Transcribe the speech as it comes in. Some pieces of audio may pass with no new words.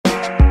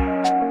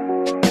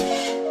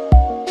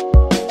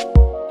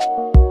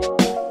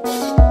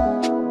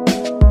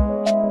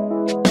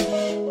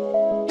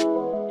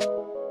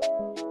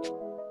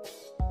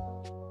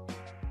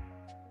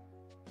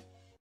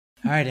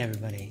right,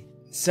 everybody.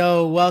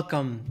 So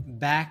welcome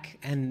back,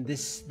 and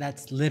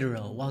that's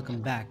literal.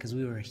 Welcome back, because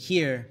we were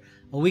here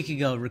a week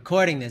ago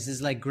recording this. This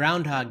is like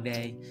Groundhog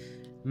Day.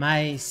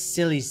 My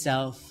silly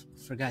self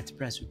forgot to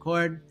press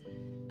record,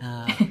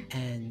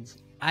 and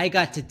I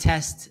got to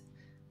test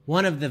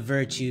one of the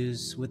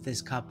virtues with this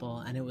couple,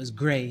 and it was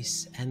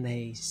grace, and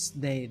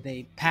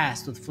they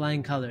passed with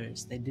flying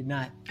colors. They did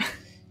not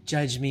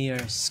judge me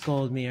or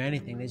scold me or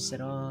anything. They just said,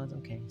 "Oh,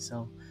 okay."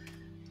 So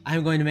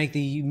I'm going to make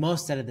the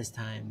most out of this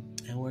time,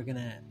 and we're going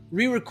to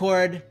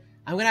re-record.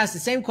 I'm going to ask the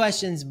same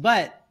questions,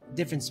 but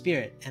different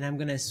spirit, and I'm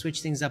going to switch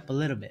things up a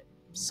little bit.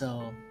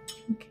 So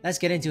let's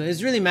get into it.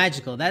 It's really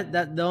magical. That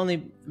the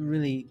only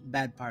really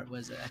bad part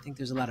was I think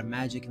there's a lot of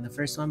magic in the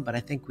first one, but I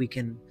think we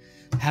can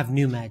have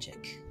new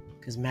magic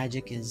because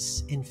magic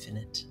is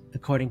infinite,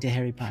 according to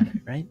Harry Potter,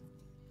 right?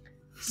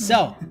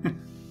 So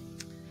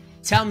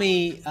tell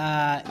me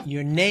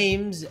your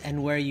names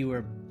and where you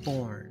were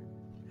born.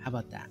 How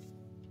about that?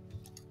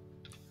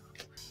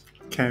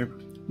 Okay,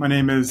 my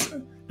name is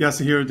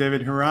Yasuhiro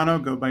David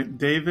Hirano, go by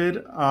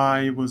David.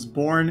 I was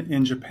born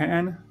in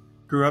Japan,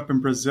 grew up in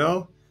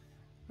Brazil,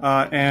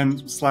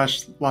 and /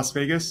 Las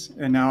Vegas,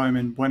 and now I'm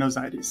in Buenos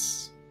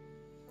Aires.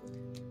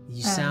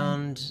 You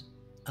sound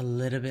a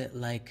little bit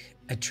like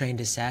a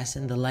trained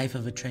assassin, the life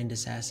of a trained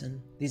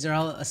assassin. These are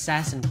all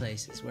assassin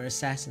places where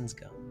assassins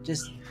go.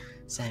 Just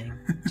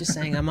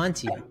saying, I'm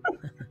onto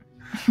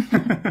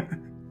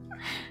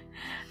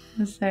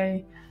you.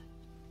 Sorry.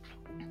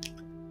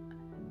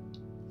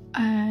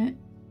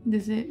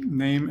 Does it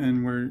Name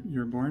and where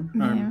you're born?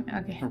 Name,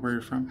 okay. Or where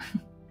you're from?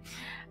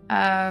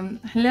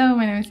 Hello,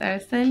 my name is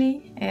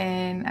Araceli,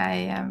 and I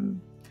am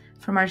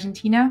from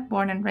Argentina,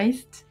 born and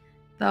raised,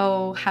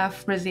 though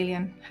half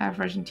Brazilian, half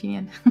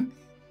Argentinian.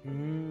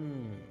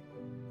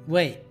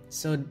 Wait,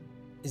 so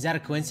is that a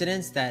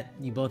coincidence that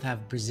you both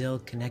have Brazil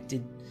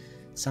connected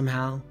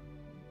somehow?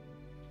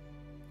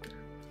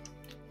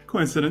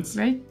 Coincidence.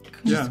 Right?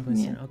 Yeah.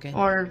 Okay.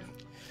 Or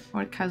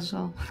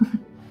casual.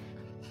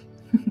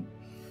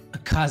 A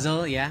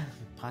causal, yeah,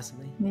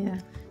 possibly. Yeah.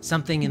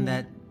 Something in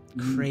that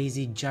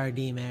crazy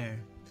Jardim air.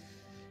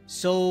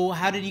 So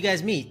how did you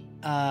guys meet?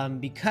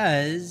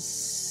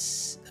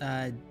 Because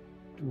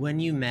when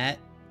you met,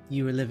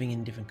 you were living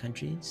in different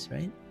countries,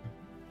 right?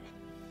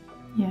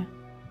 Yeah.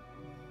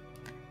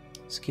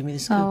 So give me the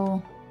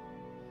scoop.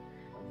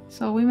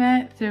 So we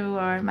met through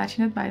our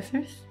matching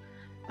advisors.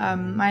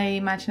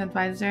 My matching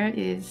advisor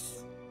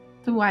is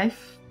the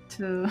wife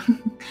to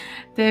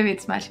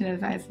David's matching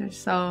advisor.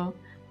 So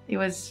it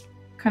was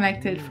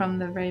connected from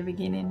the very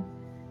beginning.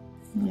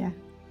 Yeah.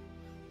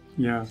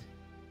 Yeah.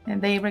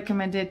 And they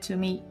recommended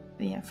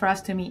for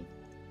us to meet.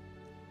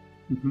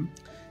 Mm-hmm.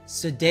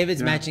 So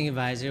David's matching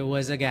advisor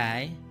was a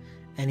guy,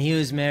 and he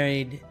was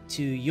married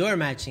to your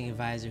matching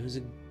advisor, who's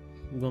a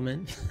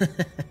woman.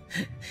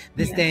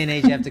 This day and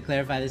age, you have to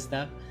clarify this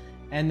stuff.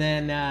 And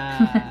then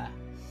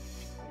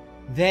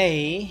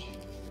they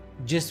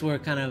just were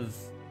kind of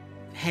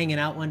hanging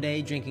out one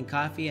day, drinking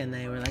coffee, and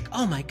they were like,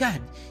 "Oh my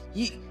God,"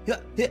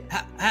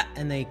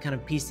 and they kind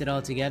of pieced it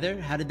all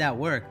together. How did that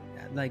work?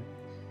 Like,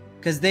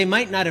 because they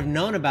might not have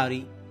known about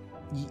it,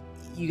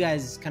 you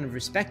guys kind of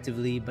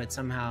respectively, but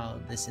somehow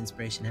this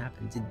inspiration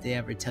happened. Did they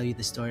ever tell you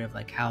the story of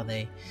like how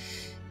they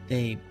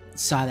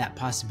saw that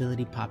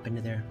possibility pop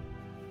into their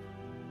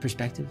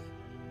perspective?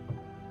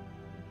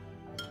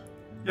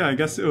 Yeah, I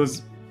guess it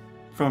was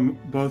from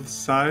both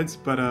sides,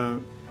 but I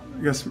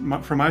guess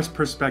from my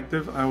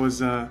perspective, I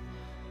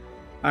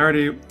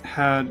already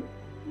had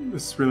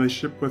this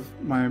relationship with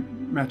my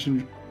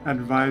matching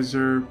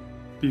advisor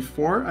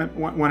before.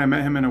 When I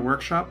met him in a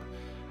workshop.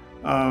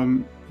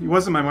 He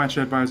wasn't my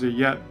matching advisor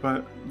yet,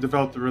 but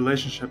developed a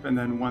relationship. And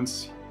then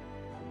once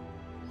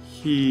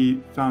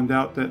he found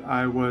out that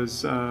I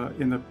was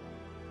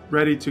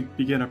ready to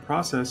begin a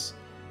process,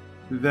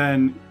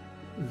 then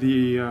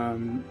the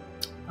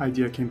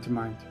idea came to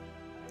mind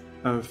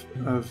of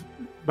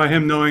by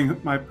him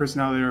knowing my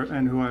personality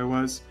and who I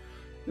was,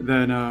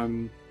 then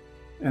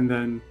and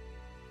then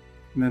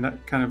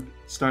that kind of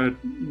started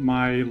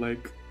my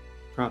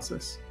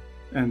process,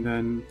 and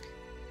then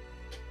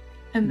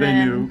they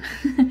knew.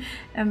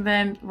 And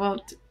then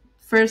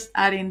first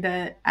adding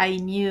that I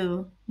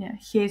knew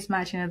his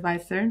matching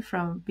advisor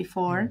from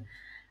before.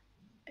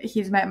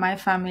 He's met my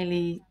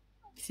family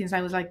since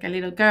I was like a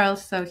little girl,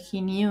 so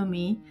he knew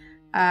me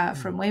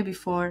from way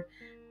before,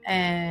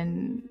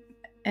 and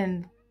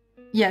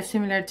yeah,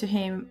 similar to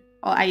him,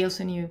 I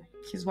also knew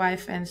his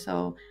wife. And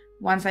so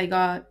once I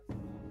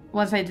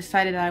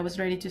decided that I was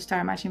ready to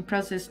start a matching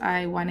process,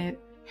 I wanted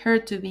her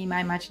to be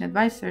my matching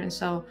advisor, and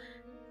so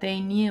they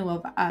knew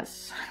of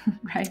us,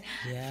 right?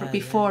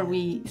 Before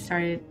we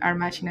started our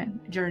matching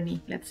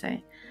journey, let's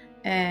say.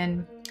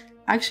 And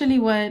actually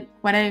what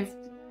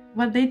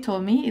they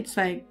told me, it's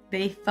like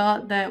they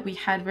thought that we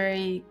had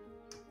very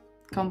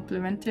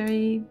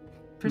complementary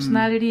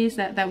personalities,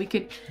 that we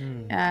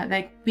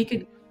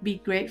could be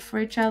great for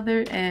each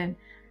other. And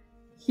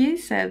he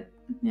said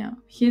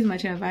his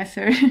matching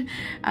advisor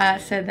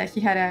said that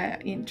he had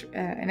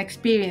an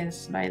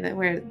experience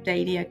where the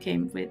idea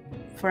came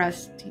for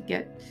us to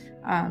get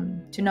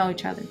to know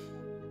each other.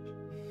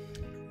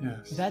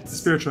 Yes, That's a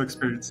spiritual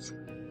experience.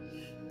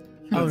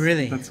 Oh,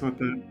 really?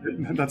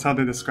 That's how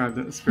they described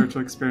it. A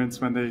spiritual experience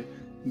when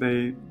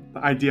the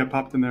idea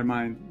popped in their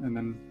mind, and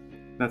then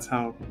that's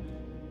how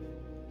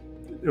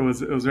it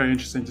was very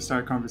interesting to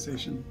start a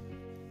conversation.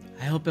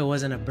 I hope it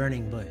wasn't a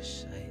burning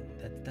bush.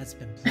 That's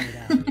been played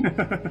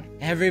out.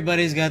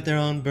 Everybody's got their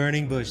own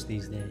burning bush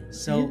these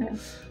days. So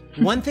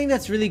one thing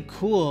that's really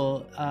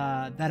cool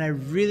that I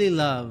really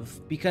love,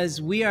 because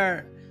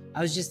I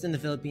was just in the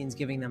Philippines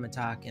giving them a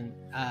talk, and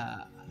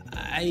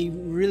I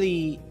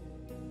really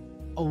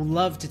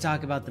love to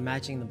talk about the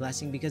matching and the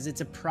blessing, because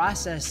it's a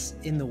process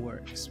in the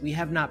works. We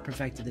have not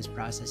perfected this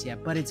process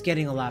yet, but it's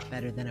getting a lot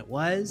better than it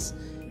was.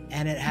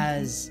 And it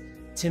has,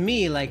 to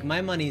me, like,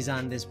 my money's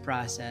on this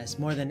process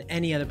more than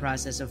any other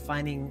process of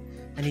finding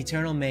an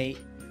eternal mate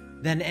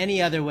than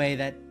any other way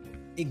that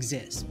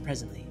exists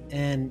presently.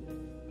 And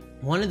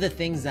one of the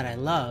things that I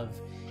love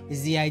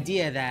is the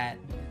idea that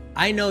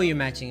I know your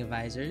matching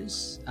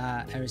advisors,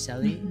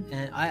 Araceli,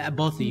 and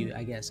both of you,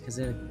 I guess, because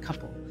they're a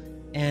couple.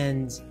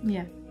 And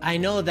I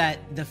know that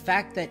the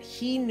fact that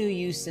he knew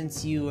you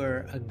since you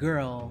were a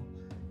girl,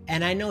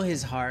 and I know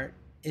his heart,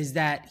 is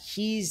that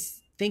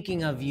he's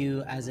thinking of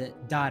you as a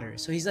daughter.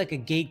 So he's like a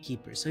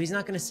gatekeeper. So he's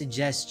not going to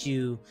suggest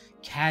you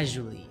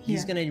casually.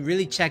 He's going to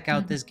really check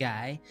out this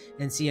guy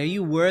and see, are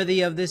you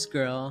worthy of this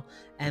girl?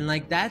 And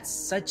like, that's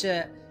such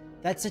a,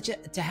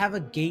 to have a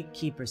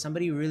gatekeeper,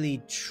 somebody who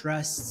really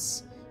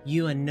trusts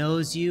you and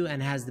knows you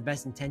and has the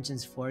best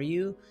intentions for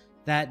you,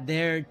 that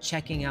they're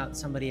checking out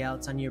somebody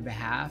else on your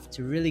behalf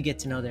to really get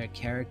to know their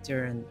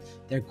character and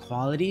their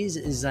qualities,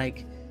 is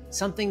like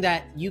something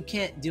that you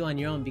can't do on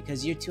your own,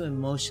 because you're too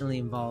emotionally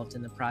involved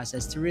in the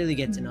process to really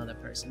get to know the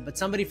person. But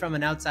somebody from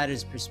an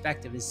outsider's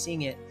perspective is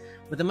seeing it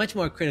with a much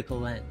more critical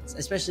lens,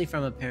 especially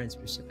from a parent's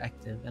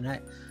perspective. And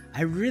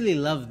I really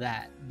love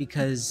that,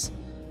 because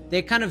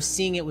they're kind of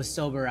seeing it with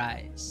sober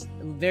eyes,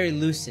 very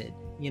lucid,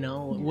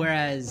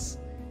 whereas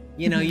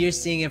you're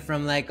seeing it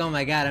from like, oh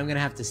my God, I'm going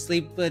to have to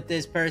sleep with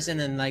this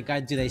person. And like,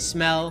 do they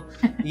smell?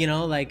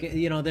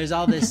 There's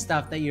all this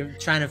stuff that you're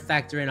trying to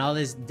factor in, all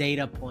these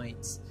data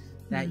points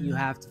that you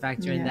have to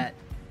factor in, that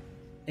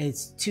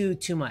it's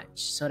too much.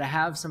 So to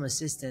have some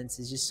assistance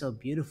is just so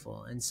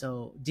beautiful. And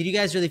so did you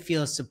guys really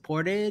feel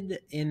supported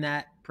in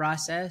that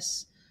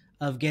process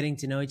of getting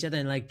to know each other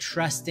and like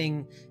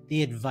trusting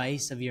the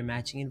advice of your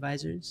matching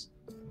advisors?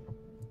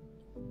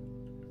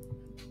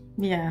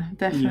 Yeah,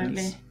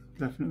 definitely. Yes.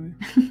 Definitely.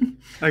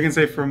 I can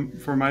say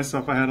for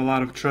myself, I had a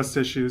lot of trust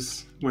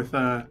issues with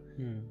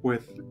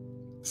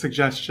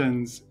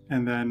suggestions,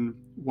 and then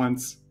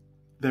once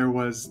there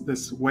was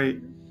this weight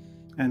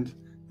and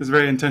this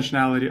very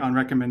intentionality on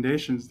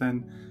recommendations,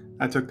 then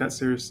I took that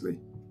seriously,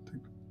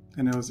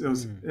 and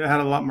it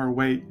had a lot more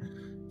weight.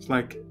 It's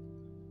like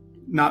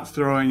not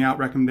throwing out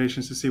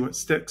recommendations to see what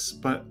sticks,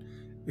 but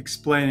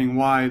explaining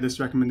why this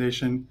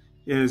recommendation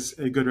is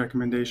a good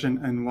recommendation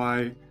and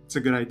why it's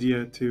a good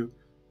idea to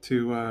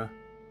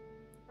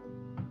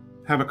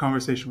have a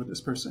conversation with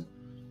this person.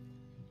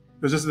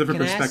 It was just a different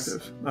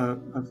perspective.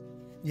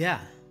 Yeah.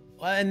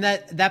 Well, and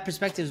that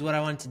perspective is what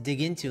I wanted to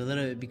dig into a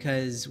little bit,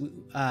 because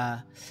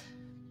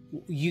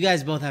you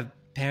guys both have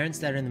parents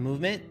that are in the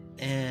movement,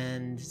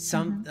 and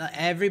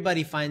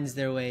everybody finds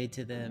their way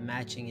to the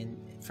matching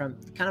and from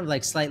kind of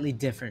like slightly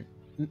different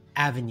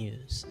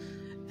avenues.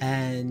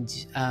 And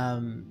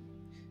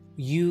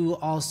you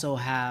also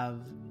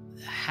have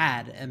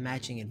had a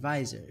matching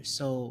advisor.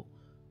 So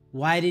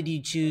why did you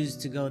choose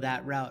to go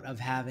that route of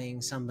having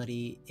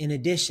somebody in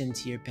addition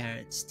to your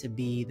parents to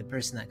be the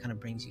person that kind of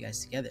brings you guys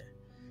together?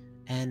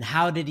 And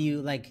how did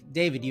you, like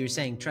David, you were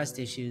saying trust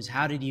issues,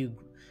 how did you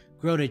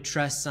grow to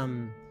trust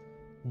some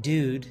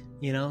dude,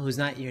 who's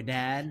not your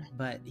dad,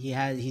 but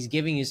he's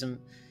giving you some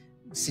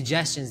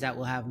suggestions that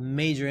will have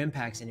major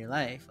impacts in your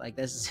life? Like,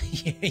 this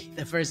is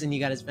the person you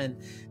got to spend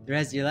the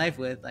rest of your life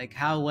with. Like,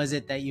 how was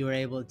it that you were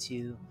able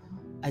to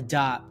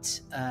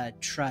adopt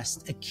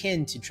trust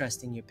akin to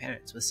trusting your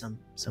parents with some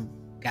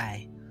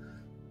guy?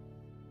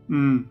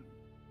 I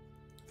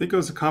think it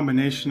was a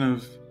combination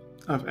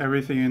of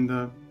everything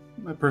in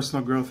my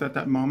personal growth at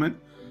that moment,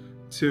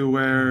 to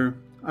where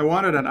I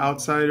wanted an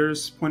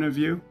outsider's point of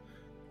view,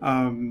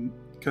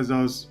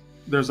 because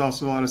there's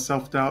also a lot of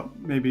self-doubt,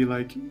 maybe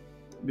like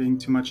being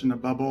too much in a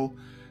bubble,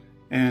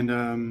 and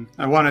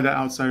I wanted that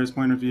outsider's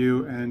point of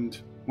view. And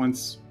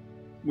once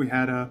we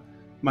had a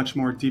much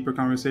more deeper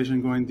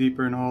conversation, going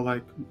deeper in all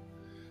like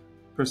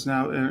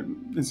personality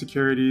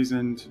insecurities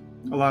and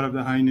a lot of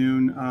the high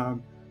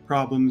noon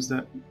problems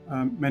that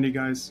many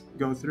guys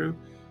go through.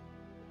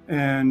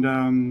 And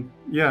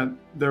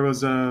there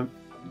was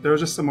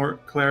just some more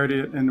clarity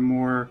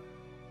and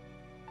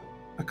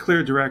a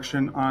clear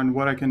direction on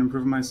what I can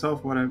improve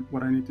myself, what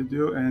I need to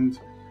do, and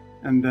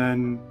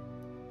then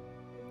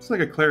it's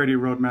like a clarity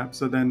roadmap.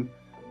 So then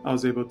I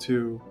was able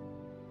to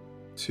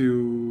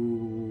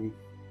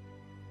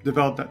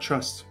develop that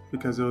trust,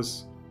 because it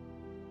was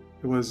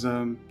it was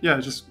yeah,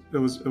 it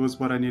was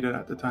what I needed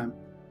at the time.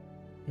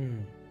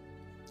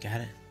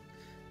 Got it.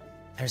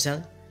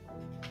 Araceli?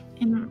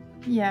 In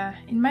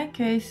my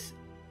case,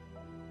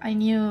 I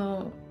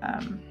knew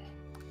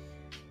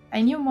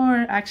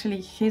more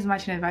actually his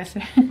matching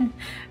advisor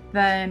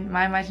than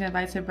my matching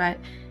advisor, but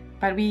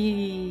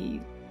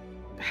we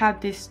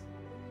had this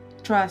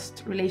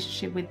trust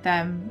relationship with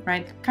them,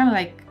 right? Kind of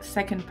like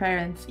second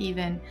parents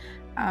even,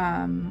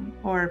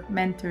 or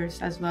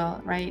mentors as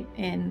well, right?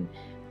 And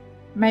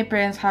my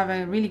parents have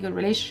a really good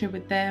relationship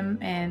with them,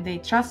 and they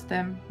trust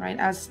them, right,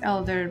 as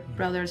elder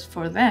brothers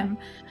for them.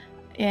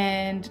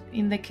 And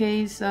in the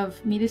case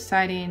of me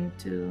deciding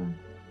to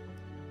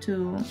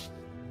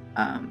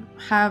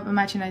have a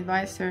matching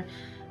advisor,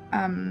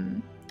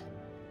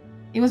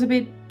 it was a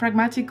bit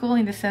pragmatical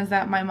in the sense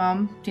that my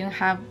mom didn't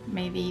have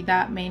maybe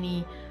that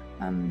many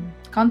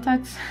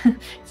contacts.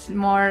 It's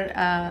more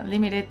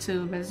limited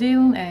to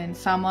Brazil and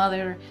some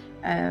other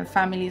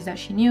families that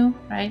she knew,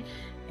 right?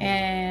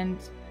 And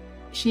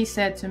she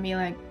said to me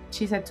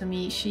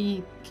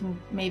she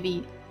can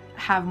maybe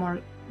have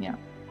more,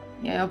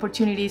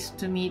 opportunities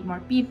to meet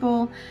more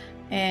people,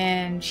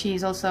 and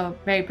she's also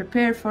very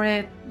prepared for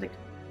it. Like,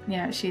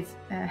 she's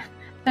a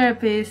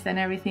therapist and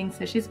everything,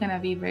 so she's gonna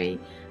be very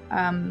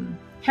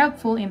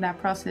helpful in that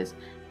process.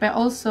 But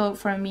also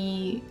for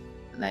me,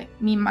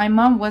 my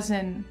mom was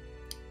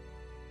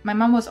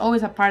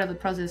always a part of the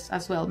process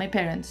as well. My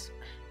parents,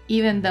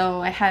 even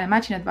though I had a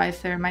matching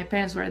advisor, my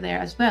parents were there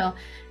as well.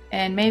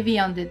 And maybe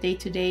on the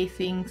day-to-day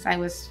things, I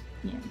was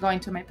going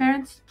to my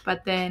parents,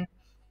 but then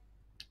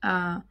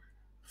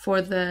for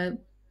the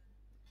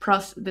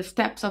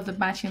steps of the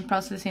matching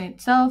process in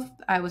itself,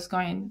 I was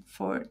going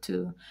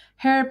to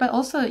her. But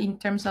also in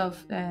terms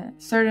of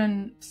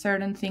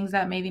certain things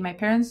that maybe my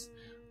parents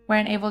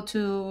weren't able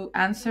to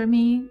answer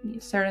me,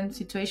 certain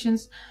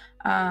situations,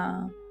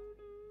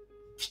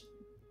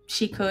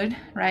 she could,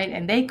 right?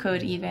 And they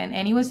could even,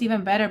 and it was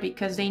even better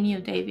because they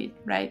knew David,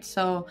 right?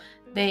 So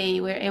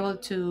they were able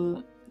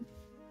to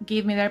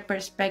give me their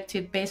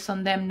perspective based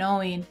on them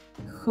knowing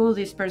who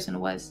this person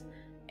was,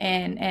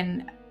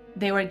 and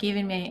they were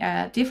giving me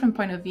a different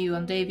point of view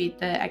on David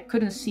that I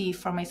couldn't see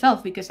for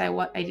myself because I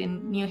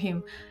didn't knew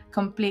him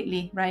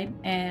completely, right?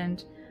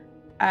 And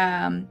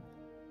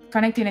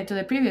connecting it to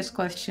the previous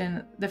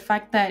question, the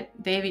fact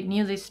that David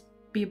knew these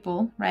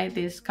people, right,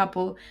 this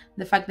couple,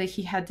 the fact that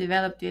he had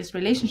developed this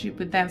relationship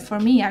with them, for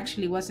me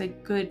actually was a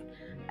good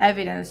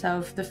evidence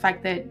of the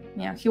fact that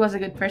he was a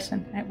good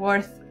person,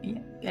 worth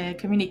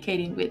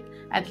communicating with,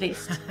 at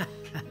least.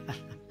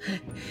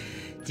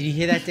 Did you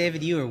hear that,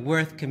 David? You were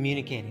worth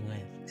communicating with.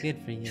 Good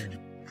for you.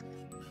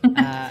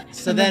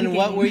 So then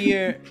what were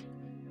your,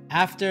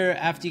 after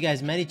you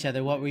guys met each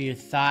other, what were your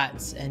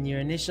thoughts and your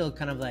initial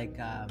kind of like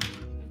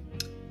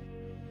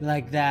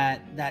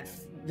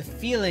the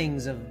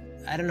feelings of,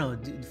 I don't know,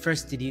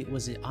 first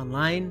was it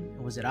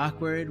online? Was it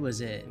awkward?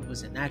 Was it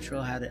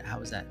natural? How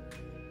was that?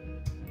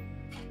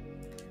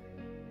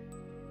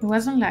 It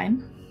was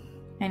online,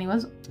 and it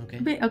was a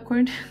bit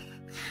awkward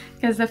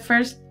because the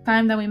first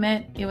time that we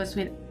met, it was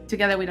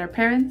together with our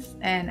parents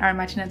and our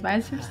matching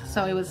advisors.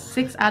 So it was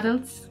 6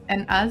 adults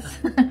and us,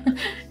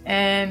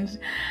 and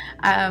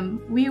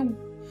we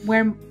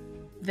were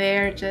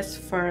there just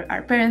for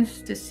our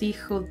parents to see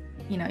who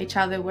each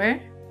other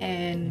were,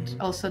 and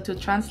also to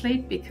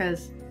translate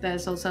because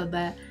there's also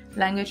the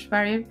language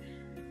barrier.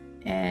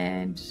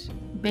 And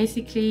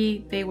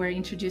basically they were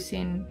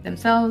introducing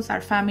themselves,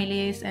 our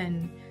families,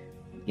 and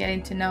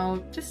getting to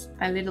know just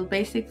a little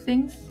basic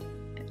things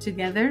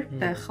together,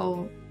 the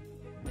whole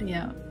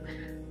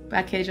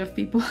package of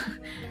people.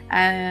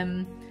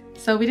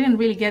 So we didn't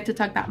really get to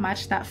talk that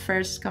much that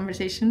first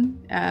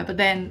conversation, but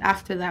then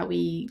after that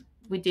we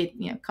did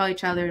call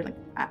each other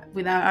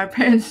without our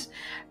parents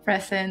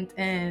present,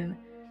 and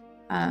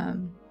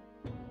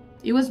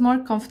it was more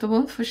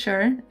comfortable for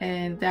sure,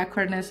 and the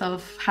awkwardness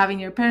of having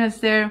your parents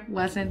there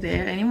wasn't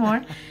there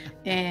anymore.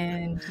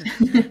 And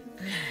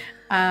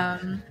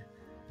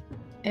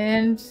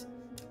and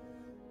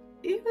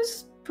it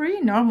was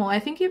pretty normal. I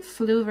think it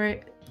flew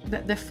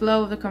the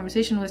flow of the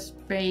conversation was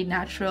very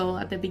natural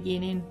at the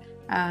beginning.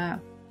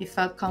 It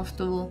felt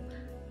comfortable,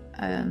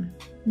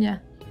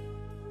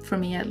 for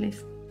me at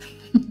least.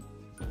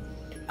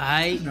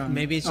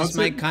 Maybe it's just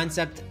my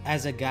concept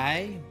as a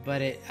guy,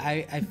 but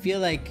I feel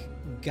like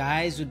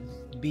guys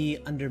would be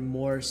under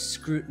more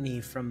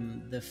scrutiny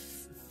from the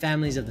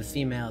families of the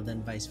female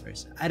than vice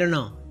versa. I don't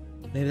know.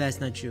 Maybe that's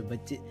not true,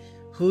 but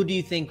who do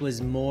you think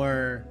was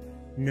more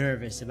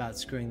nervous about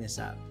screwing this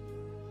up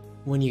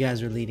when you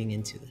guys were leading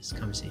into this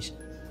conversation?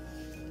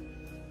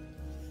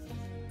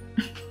 I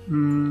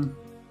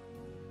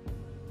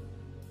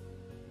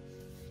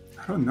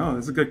don't know.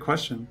 That's a good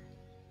question.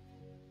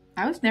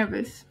 I was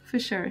nervous, for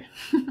sure.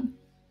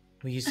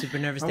 Were you super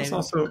nervous, David?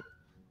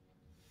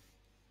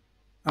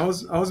 I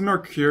was more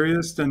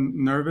curious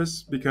than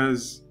nervous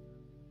because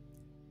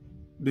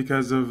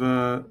of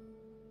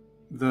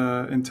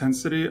the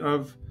intensity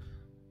of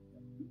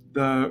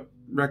the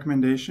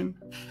recommendation,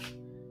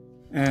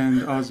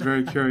 and I was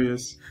very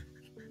curious.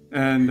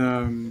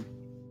 And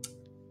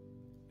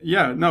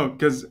yeah, no,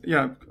 because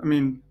yeah, I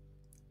mean,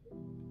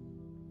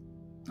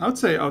 I would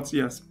say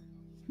yes.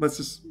 Let's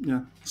just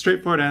yeah,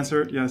 straightforward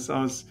answer. Yes,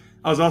 I was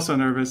also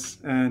nervous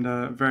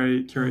and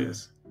very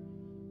curious.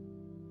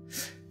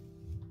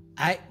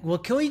 Well,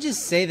 can we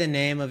just say the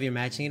name of your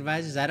matching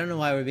advisors? I don't know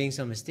why we're being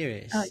so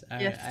mysterious. Oh,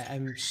 yes.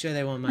 I'm sure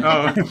they won't mind.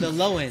 Oh. The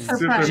Lowens,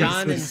 Surprise.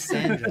 John and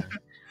Sandra.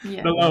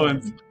 Yeah. The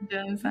Lowens.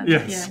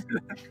 Yes.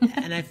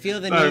 And I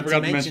feel the Sorry, I need to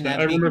forgot mention that.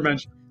 I remember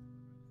mentioning.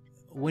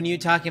 When you're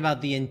talking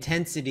about the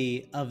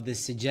intensity of the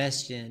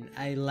suggestion,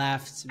 I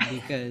laughed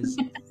because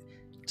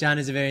John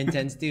is a very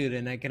intense dude,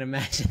 and I can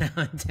imagine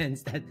how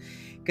intense that,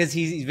 because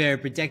he's very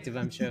protective,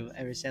 I'm sure, of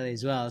Araceli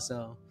as well.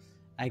 So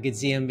I could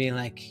see him being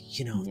like,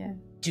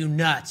 do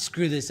not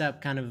screw this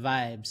up kind of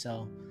vibe.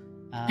 So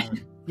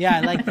yeah,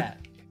 I like that.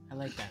 I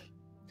like that.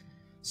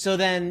 So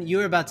then you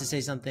were about to say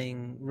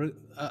something,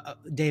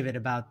 David,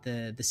 about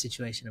the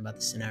situation, about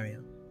the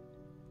scenario.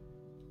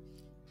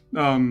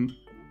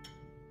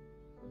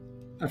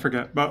 I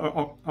forget,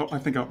 but I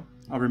think I'll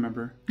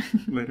remember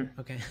later.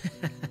 Okay.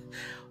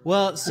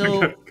 Well,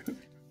 so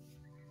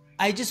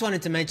I just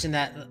wanted to mention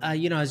that, I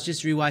was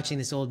just rewatching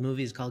this old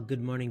movie. It's called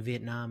Good Morning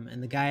Vietnam.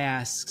 And the guy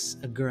asks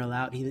a girl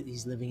out.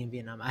 He's living in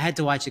Vietnam. I had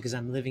to watch it because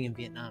I'm living in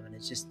Vietnam. And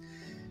it's just,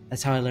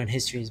 that's how I learn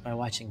history, is by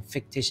watching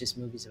fictitious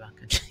movies about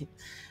country.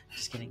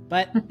 Just kidding.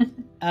 But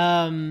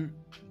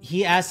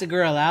he asks a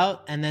girl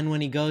out. And then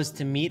when he goes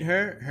to meet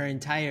her, her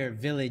entire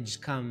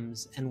village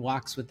comes and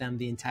walks with them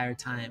the entire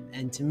time.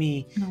 And to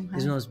me,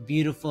 it's the most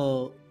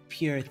beautiful,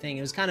 pure thing.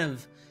 It was kind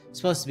of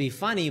supposed to be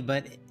funny,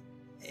 but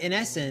in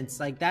essence,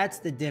 like, that's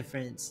the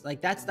difference.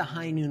 Like, that's the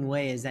high noon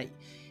way, is that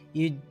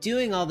you're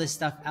doing all this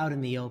stuff out in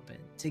the open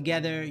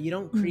together. You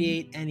don't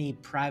create any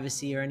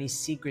privacy or any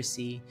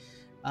secrecy.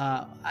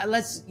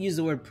 Let's use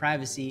the word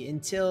privacy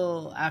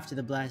until after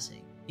the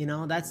blessing.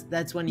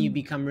 That's when you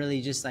become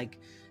really just like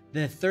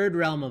the third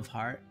realm of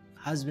heart,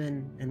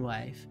 husband and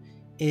wife,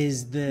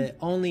 is the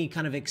only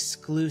kind of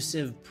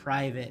exclusive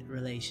private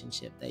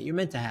relationship that you're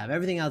meant to have.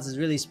 Everything else is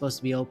really supposed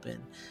to be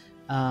open.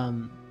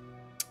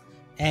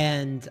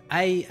 And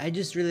I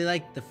just really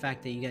like the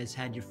fact that you guys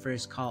had your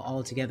first call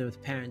all together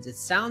with parents. It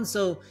sounds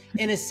so,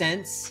 in a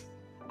sense,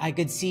 I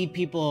could see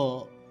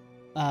people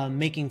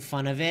making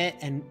fun of it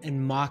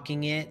and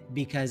mocking it,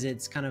 because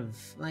it's kind of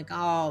like,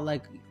 oh,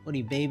 like, what are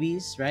you,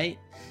 babies, right?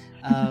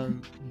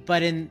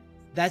 But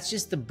that's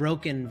just the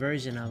broken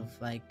version of,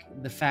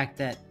 like, the fact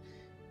that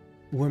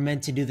we're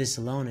meant to do this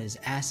alone is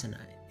asinine.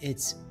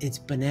 It's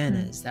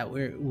bananas that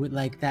we're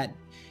like that.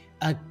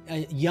 A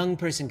young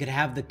person could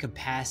have the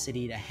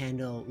capacity to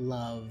handle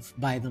love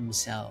by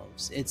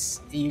themselves.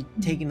 You're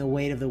taking the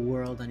weight of the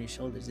world on your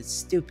shoulders. It's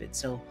stupid.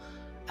 So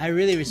I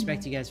really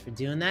respect you guys for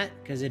doing that,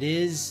 because it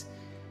is,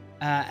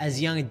 as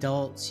young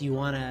adults, you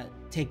want to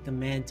take the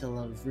mantle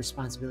of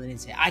responsibility and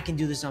say, I can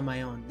do this on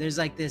my own. There's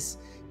like this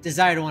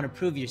desire to want to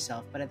prove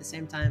yourself, but at the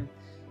same time,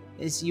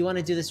 you want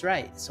to do this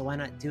right. So why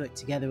not do it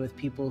together with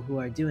people who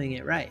are doing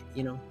it right?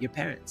 Your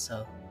parents.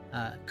 So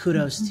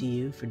kudos to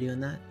you for doing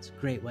that. It's a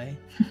great way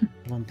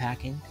of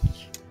unpacking.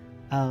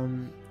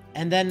 And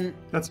then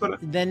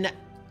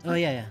oh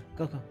yeah,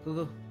 go.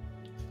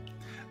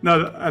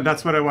 No,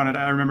 that's what I wanted.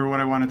 I remember what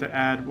I wanted to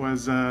add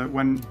was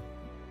when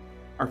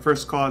our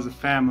first call as a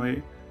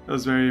family, it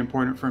was very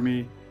important for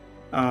me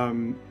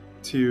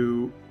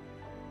to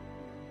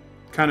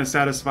kind of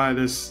satisfy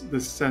this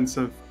sense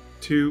of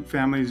two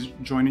families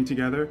joining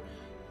together,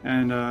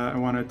 and I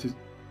wanted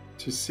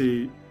to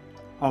see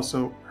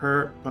also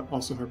her, but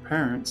also her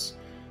parents,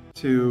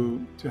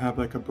 to have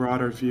like a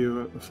broader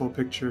view, a full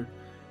picture.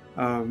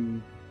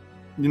 That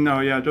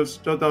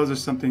was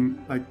just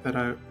something like that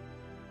I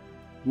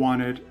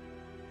wanted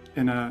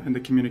in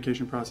the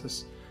communication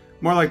process,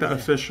 more like the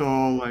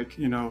official, like,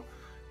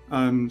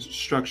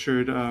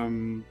 structured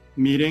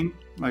meeting.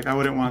 Like, I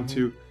wouldn't want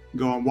to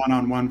go on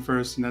one-on-one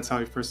first, and that's how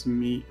we first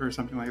meet or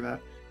something like that.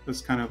 It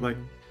was kind of like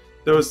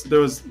there was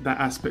that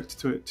aspect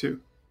to it too,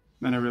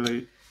 and I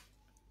really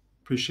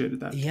appreciated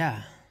that.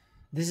 Yeah,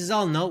 this is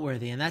all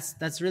noteworthy, and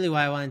that's really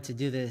why I wanted to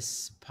do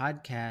this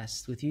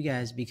podcast with you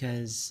guys,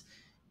 because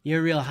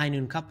you're a real high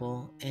noon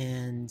couple,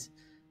 and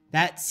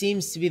that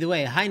seems to be the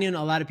way. High noon,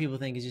 a lot of people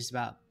think, is just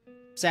about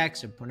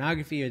sex or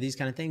pornography or these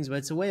kind of things, but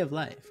it's a way of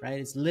life, right?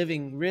 It's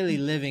really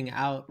living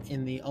out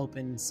in the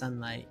open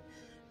sunlight,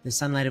 the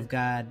sunlight of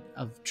God,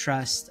 of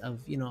trust,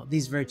 of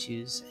these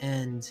virtues,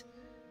 and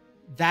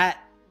that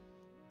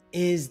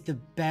is the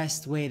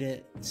best way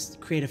to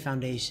create a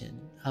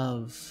foundation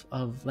of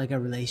like a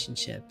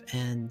relationship.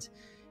 And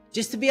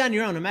just to be on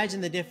your own, imagine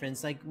the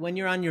difference. Like, when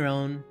you're on your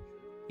own,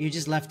 you're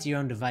just left to your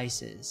own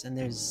devices, and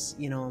there's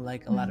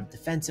like a lot of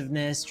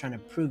defensiveness, trying to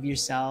prove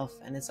yourself,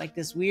 and it's like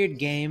this weird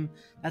game.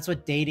 That's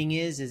what dating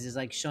is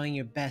like showing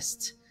your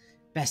best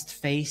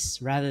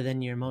face rather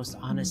than your most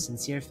honest,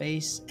 sincere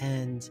face.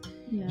 And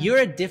you're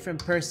a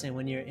different person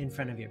when you're in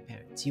front of your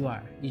parents.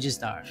 You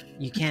just are.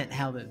 You can't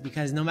help it,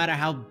 because no matter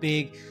how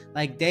big,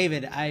 like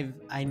David,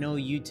 I know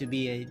you to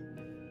be a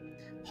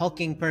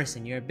hulking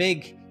person. You're a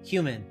big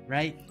human,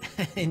 right?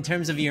 In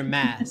terms of your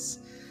mass.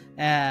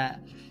 uh,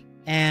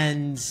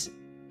 and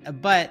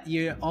but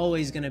you're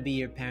always going to be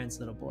your parents'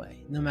 little boy,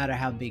 no matter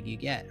how big you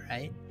get,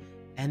 right?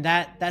 And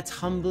that's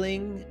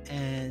humbling,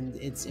 and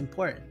it's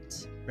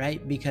important,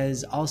 right?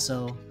 Because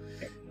also,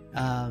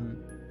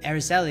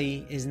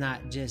 Araceli is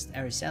not just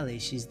Araceli,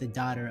 she's the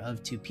daughter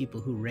of two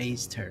people who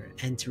raised her,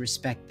 and to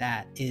respect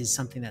that is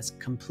something that's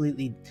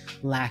completely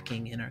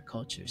lacking in our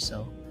culture.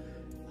 So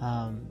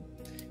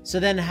so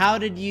then how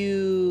did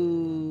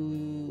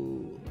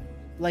you,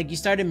 like, you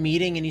started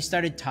meeting and you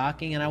started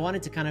talking, and I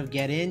wanted to kind of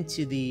get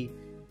into the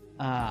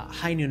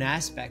high noon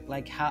aspect,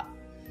 like how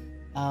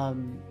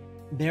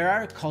there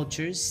are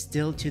cultures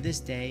still to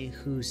this day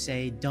who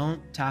say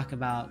don't talk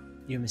about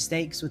your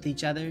mistakes with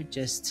each other,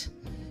 just,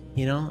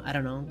 you know, I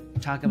don't know,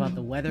 talk about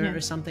the weather or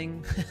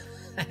something.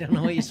 I don't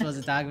know what you're supposed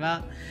to talk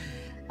about.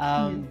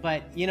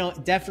 But, you know,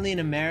 definitely in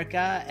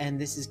America, and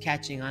this is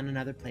catching on in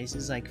other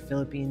places like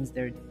Philippines,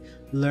 they're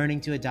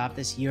learning to adopt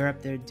this.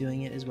 Europe, they're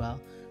doing it as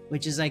well,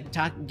 which is like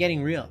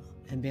getting real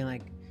and being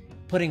like,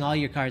 putting all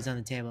your cards on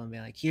the table and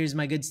being like, here's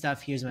my good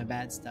stuff, here's my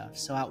bad stuff.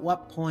 So at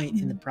what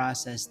point in the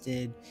process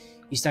did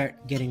you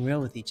start getting real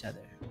with each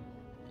other?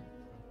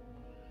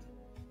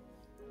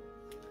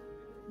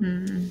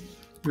 I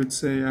would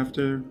say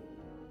after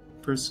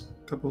first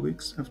couple of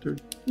weeks, after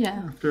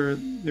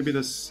maybe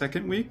the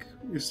second week,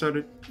 we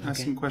started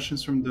asking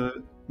questions from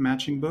the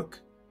matching book.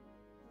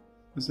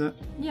 Was that?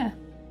 Yeah.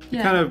 We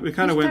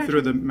kind of went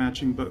through the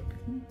matching book.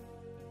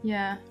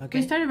 Yeah. Okay.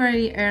 We started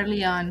very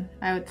early on,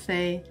 I would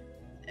say.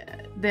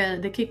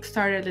 The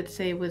Kickstarter, let's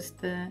say, was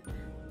the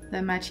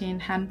matching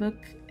handbook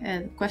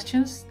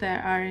questions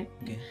that are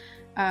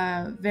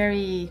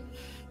very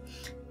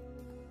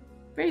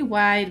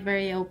wide,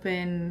 very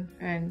open,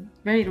 and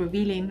very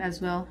revealing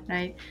as well,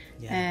 right?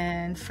 Yeah.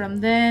 And from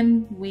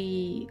then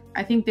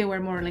I think they were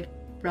more like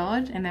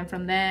broad, and then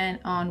from then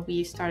on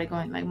we started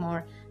going like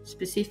more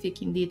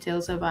specific in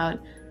details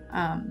about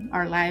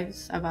our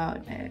lives,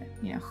 about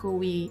you know, who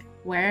we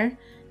were,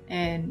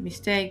 and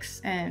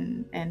mistakes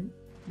and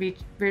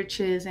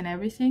virtues and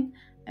everything,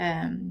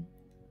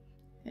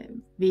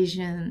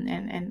 vision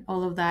and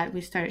all of that. We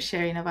started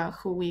sharing about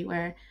who we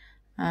were,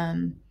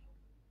 and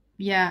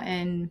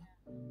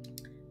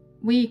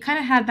we kind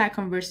of had that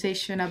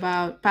conversation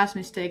about past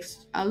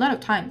mistakes a lot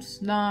of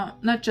times,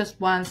 not just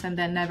once and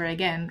then never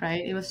again,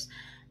 right? It was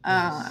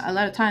a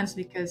lot of times,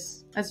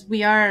 because as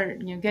we are,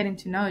 you know, getting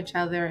to know each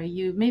other,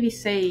 you maybe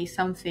say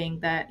something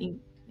that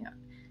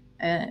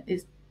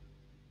is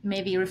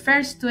maybe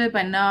refers to it,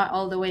 but not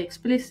all the way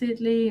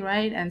explicitly,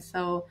 right? And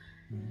so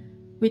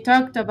we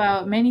talked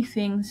about many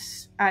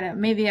things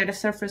maybe at a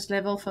surface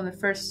level from the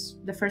first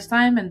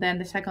time, and then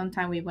the second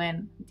time we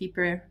went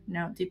deeper,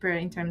 deeper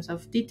in terms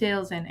of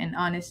details and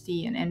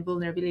honesty and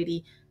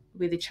vulnerability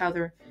with each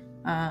other,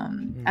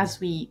 as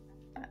we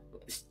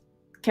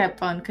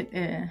kept on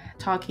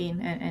talking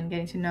and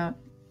getting to know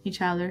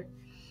each other.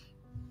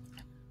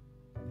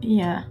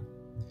 Yeah.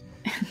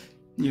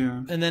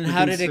 Yeah. And then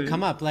how did it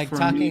come up? Like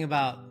talking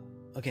about,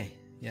 okay.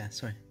 Yeah,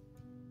 sorry.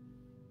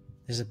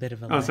 There's a bit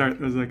of a lag. Sorry.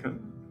 There's like a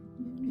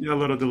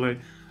little delay.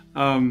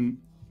 I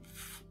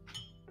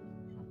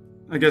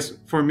guess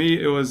for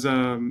me, it was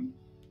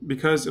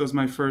because it was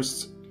my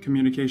first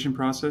communication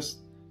process.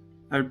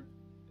 A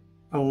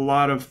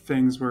lot of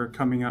things were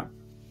coming up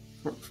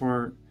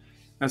for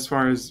as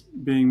far as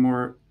being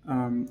more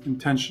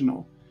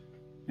intentional,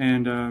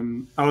 and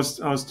I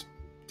was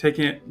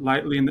taking it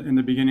lightly in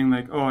the beginning,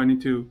 like, oh, I need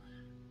to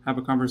have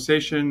a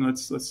conversation.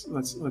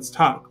 Let's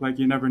talk. Like,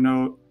 you never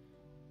know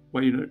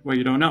what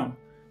you don't know,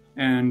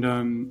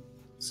 and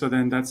so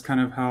then that's kind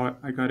of how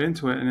I got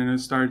into it, and then it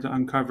started to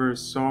uncover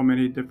so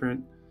many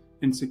different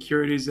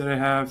insecurities that I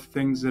have,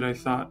 things that I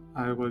thought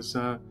I was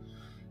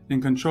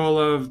in control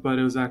of, but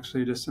it was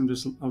actually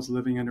I was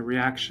living in a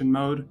reaction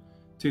mode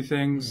to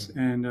things,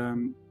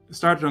 and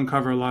started to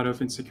uncover a lot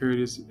of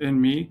insecurities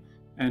in me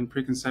and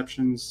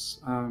preconceptions,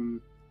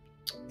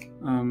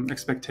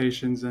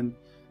 expectations, and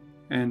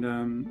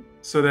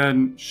so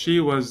then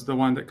she was the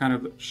one that kind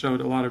of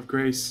showed a lot of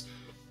grace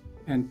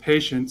and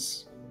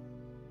patience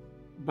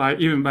by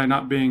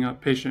not being a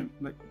patient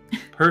like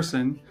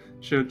person.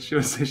 She would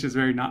say she's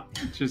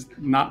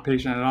not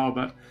patient at all,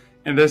 but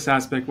in this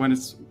aspect, when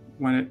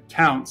it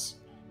counts,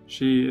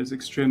 she is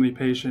extremely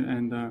patient,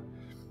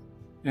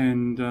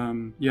 and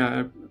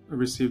I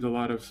received a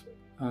lot of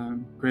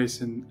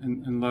grace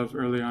and love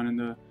early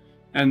on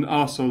and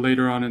also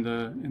later on in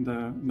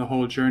the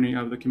whole journey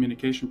of the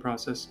communication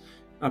process,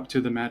 up to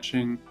the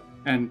matching,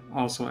 and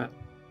also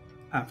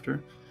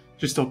after.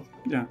 So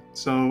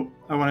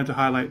I wanted to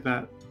highlight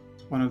that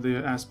one of the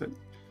aspects,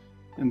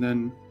 and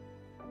then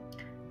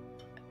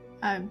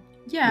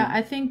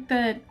I think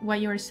that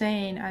what you were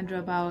saying, Andrew,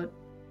 about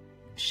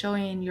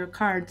showing your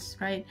cards,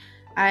 right?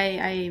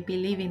 I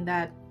believe in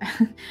that,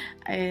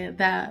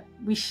 that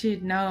we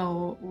should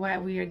know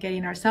what we are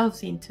getting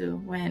ourselves into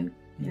when,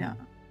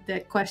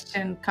 the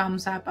question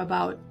comes up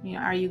about,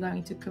 are you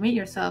going to commit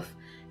yourself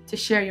to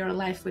share your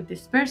life with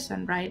this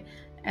person, right?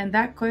 And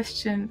that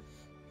question,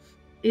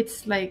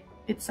 it's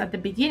it's at the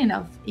beginning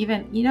of,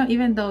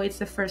 even though it's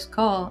the first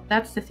call,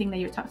 that's the thing that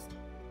you're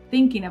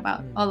thinking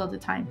about all of the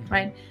time,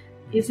 right?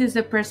 Is this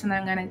the person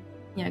I'm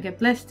gonna get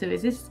blessed to?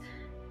 Is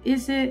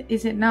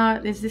it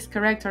not? Is this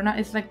correct or not?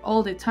 It's like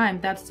all the time.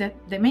 That's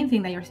the main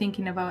thing that you're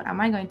thinking about.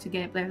 Am I going to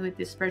get blessed with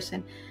this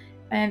person?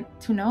 And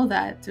to know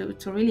that,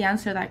 to really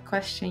answer that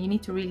question, you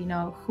need to really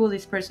know who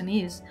this person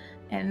is,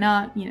 and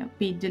not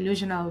be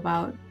delusional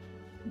about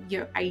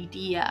your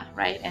idea,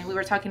 right? And we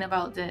were talking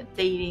about the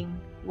dating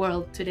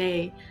world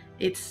today.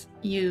 It's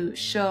you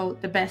show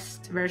the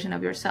best version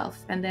of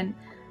yourself, and then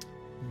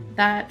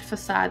that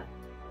facade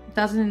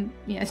doesn't,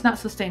 it's not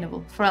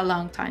sustainable for a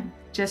long time.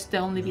 Just to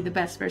only be the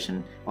best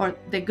version or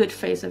the good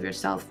face of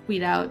yourself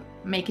without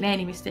making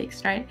any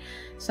mistakes, right?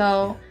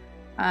 So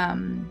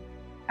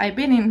I've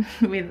been in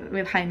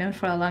with High Noon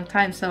for a long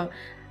time, so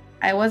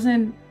I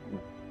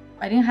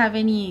didn't have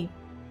any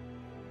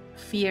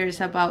fears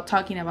about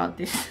talking about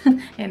this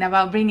and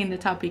about bringing the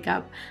topic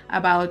up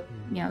about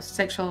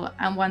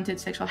unwanted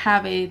sexual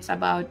habits,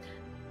 about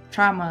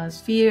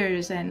traumas,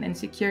 fears, and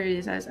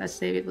insecurities, as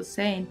David was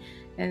saying.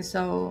 And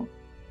so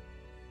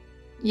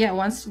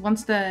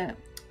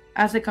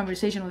as the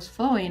conversation was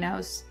flowing, I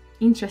was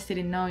interested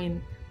in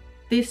knowing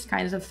these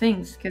kinds of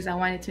things, because I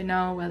wanted to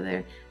know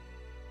whether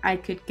I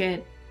could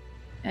get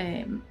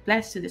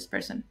blessed to this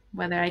person,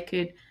 whether I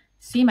could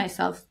see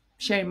myself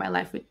sharing my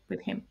life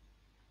with him.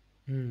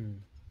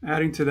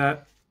 Adding to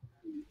that,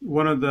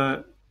 one of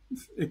the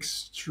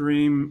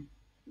extreme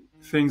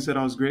things that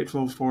I was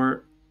grateful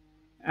for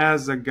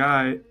as a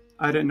guy,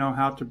 I didn't know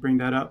how to bring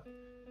that up,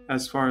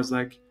 as far as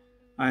like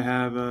I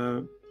have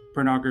a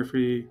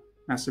pornography,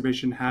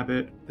 masturbation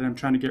habit that I'm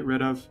trying to get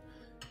rid of.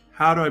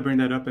 How do I bring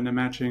that up in the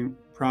matching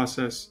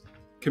process,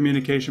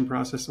 communication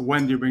process?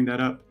 When do you bring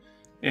that up?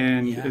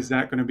 And is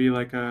that going to be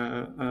like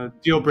a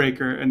deal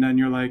breaker? And then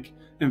you're like,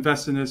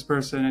 invest in this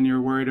person, and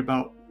you're worried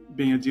about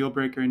being a deal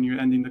breaker, and you're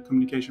ending the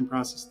communication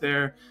process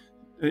there.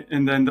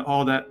 And then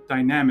all that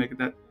dynamic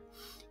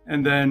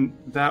and then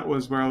that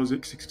was where I was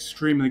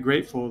extremely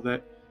grateful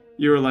that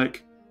you were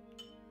like,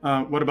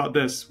 what about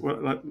this?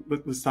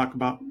 Let's talk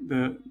about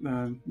the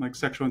like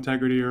sexual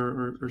integrity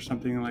or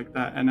something like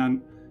that. And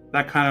then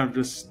that kind of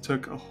just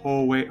took a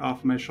whole weight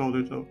off my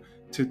shoulders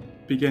to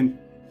begin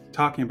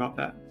talking about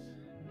that.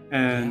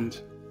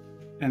 And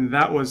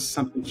that was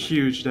something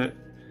huge that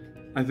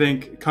I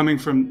think, coming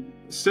from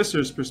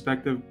sister's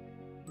perspective,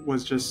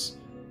 that's just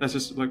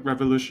like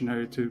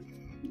revolutionary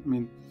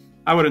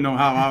I wouldn't know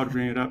how I would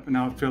bring it up, and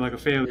I would feel like a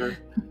failure.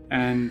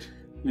 And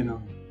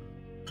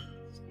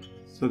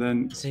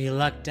so you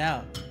lucked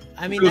out.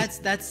 I mean,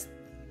 that's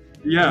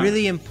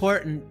really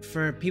important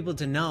for people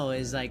to know,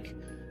 is like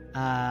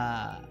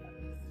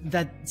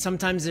that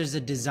sometimes there's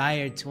a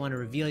desire to want to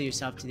reveal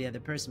yourself to the other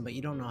person, but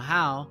you don't know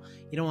how.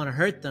 You don't want to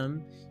hurt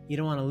them, you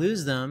don't want to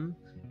lose them.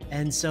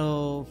 And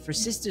so for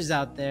sisters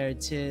out there,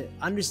 to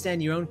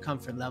understand your own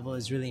comfort level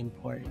is really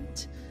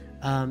important.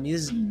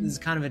 This is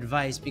kind of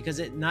advice, because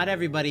not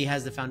everybody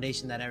has the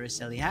foundation that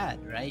Araceli had,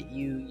 right?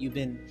 You've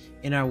been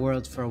in our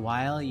world for a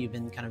while. You've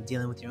been kind of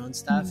dealing with your own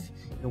stuff.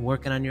 You've been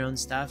working on your own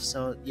stuff.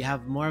 So you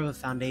have more of a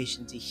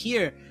foundation to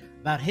hear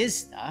about his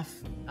stuff.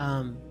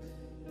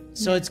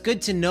 So it's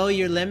good to know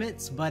your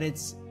limits, but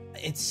it's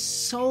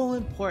so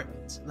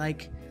important.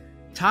 Like,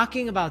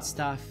 talking about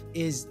stuff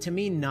is, to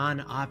me,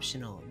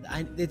 non-optional.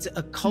 It's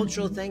a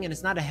cultural thing, and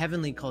it's not a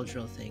heavenly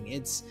cultural thing.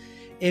 It's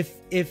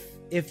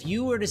if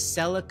you were to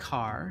sell a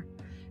car,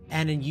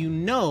 and you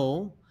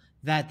know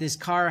that this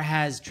car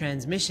has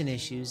transmission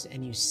issues,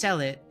 and you sell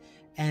it,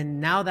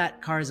 and now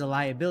that car is a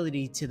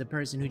liability to the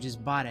person who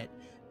just bought it,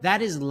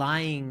 that is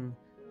lying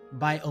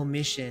by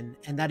omission,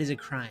 and that is a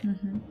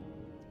crime.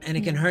 And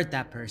it can hurt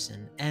that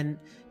person. And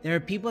there are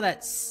people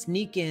that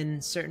sneak in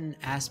certain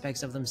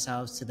aspects of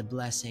themselves to the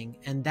blessing,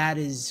 and that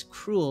is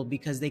cruel,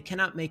 because they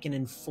cannot make an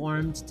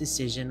informed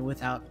decision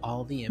without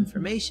all the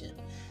information.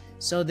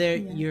 So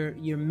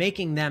you're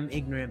making them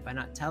ignorant by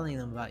not telling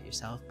them about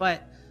yourself.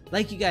 But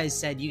like you guys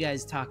said, you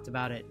guys talked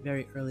about it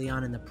very early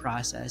on in the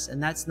process,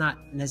 and that's not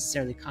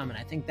necessarily common.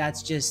 I think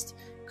that's just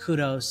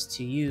kudos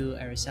to you,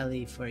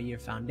 Araceli, for your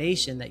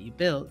foundation that you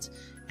built,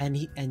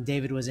 and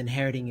David was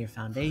inheriting your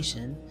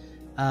foundation.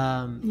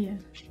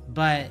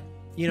 But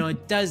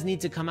it does need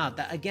to come out.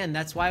 Again,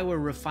 that's why we're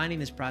refining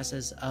this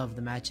process of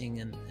the matching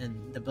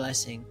and the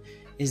blessing,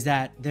 is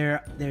that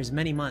there's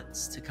many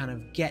months to kind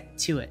of get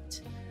to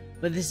it.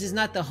 But this is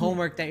not the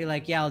homework that you're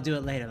like, I'll do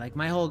it later. Like,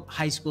 my whole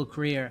high school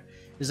career,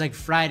 it was like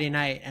Friday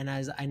night, and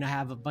I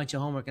have a bunch of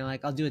homework, and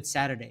I'll do it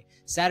Saturday.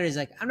 Saturday's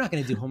like, I'm not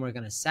going to do homework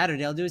on a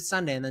Saturday. I'll do it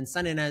Sunday. And then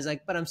Sunday night, I was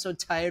like, but I'm so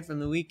tired from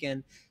the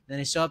weekend. And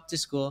then I show up to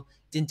school,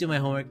 didn't do my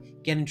homework,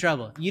 get in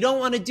trouble. You don't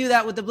want to do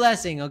that with the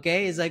blessing,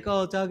 okay? It's like,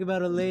 oh, talk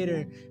about it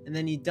later. And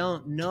then you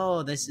don't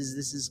know this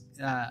is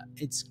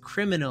it's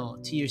criminal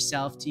to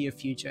yourself, to your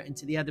future, and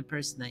to the other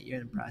person that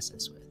you're in the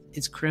process with.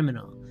 It's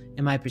criminal,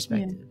 in my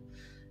perspective. Yeah.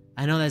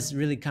 I know that's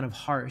really kind of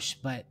harsh,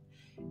 but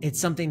it's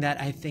something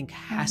that I think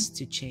has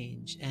to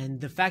change.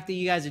 And the fact that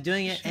you guys are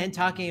doing it and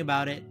talking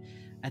about it,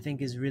 I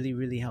think is really,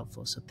 really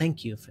helpful. So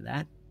thank you for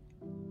that.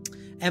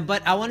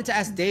 But I wanted to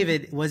ask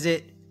David, was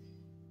it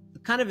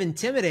kind of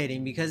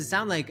intimidating, because it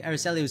sounded like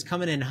Araceli was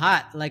coming in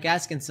hot, like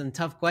asking some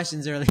tough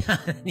questions early on,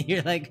 and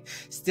you're like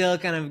still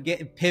kind of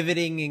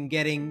pivoting and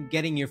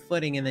getting your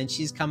footing, and then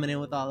she's coming in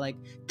with all like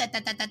da da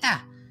da da da.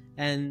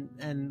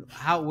 And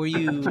how were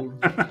you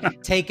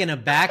taken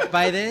aback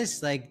by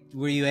this? Like,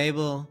 were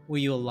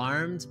you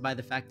alarmed by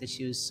the fact that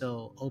she was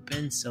so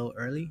open so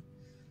early?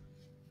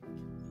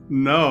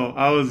 No,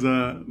 I was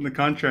the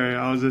contrary.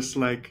 I was just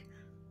like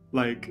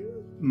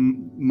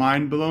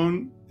mind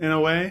blown in a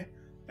way,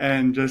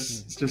 and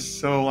just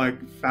so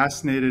like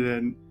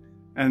fascinated,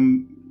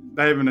 and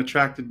that even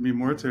attracted me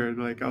more to her.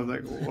 Like I was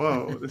like,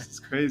 whoa, this is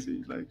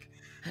crazy. Like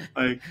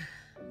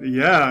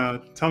yeah,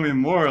 tell me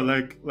more.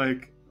 Like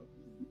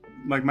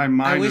my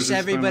mind. I wish was just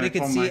everybody like,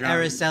 could oh see my God.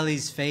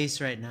 Araceli's face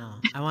right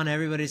now. I want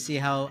everybody to see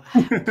how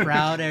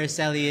proud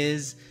Araceli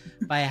is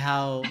by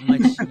how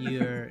much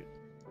you're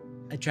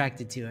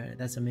attracted to her.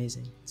 That's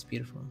amazing. It's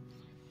beautiful.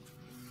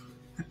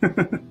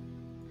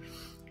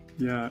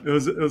 Yeah, it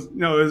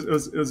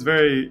was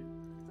very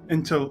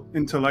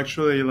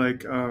intellectually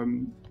like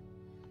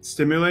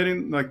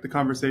stimulating, like the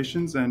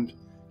conversations, and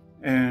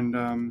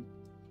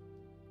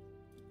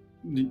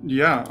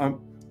yeah,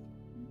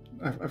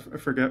 I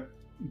forget,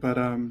 but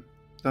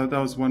that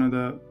was one of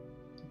the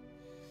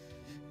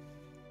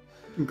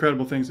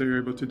incredible things that you're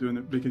able to do in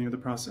the beginning of the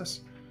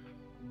process.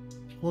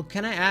 Well,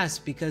 can I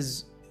ask,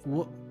 because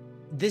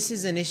this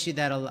is an issue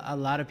that a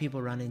lot of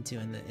people run into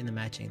in the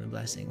matching and the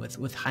blessing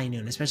with high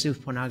noon, especially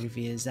with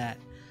pornography, is that,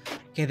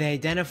 okay, they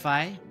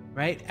identify,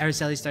 right?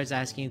 Araceli starts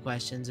asking you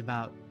questions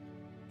about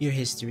your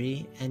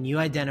history, and you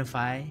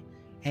identify,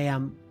 hey,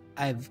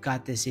 I've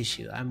got this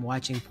issue. I'm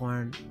watching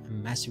porn,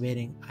 I'm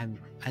masturbating,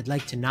 I'd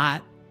like to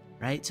not,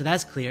 right? So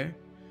that's clear.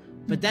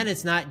 But then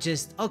it's not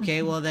just,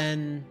 okay, well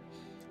then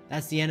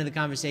that's the end of the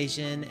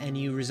conversation, and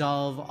you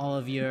resolve all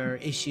of your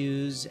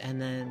issues, and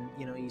then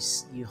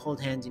you hold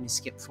hands and you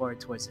skip forward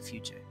towards the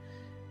future.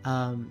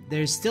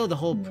 There's still the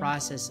whole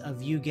process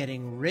of you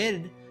getting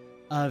rid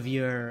of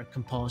your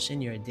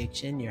compulsion, your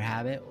addiction, your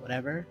habit,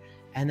 whatever.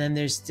 And then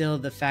there's still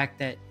the fact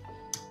that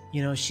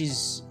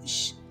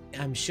she's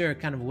I'm sure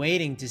kind of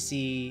waiting to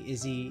see,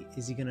 is he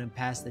gonna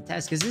pass the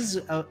test, because this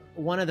is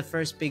one of the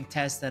first big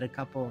tests that a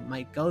couple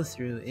might go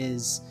through,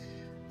 is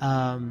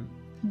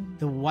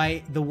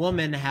the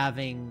woman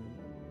having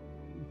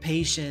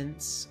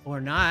patience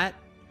or not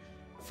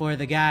for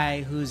the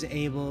guy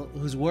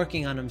who's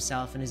working on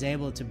himself and is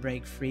able to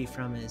break free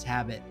from his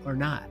habit or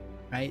not,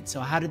 right?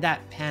 So how did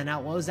that pan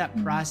out? What was that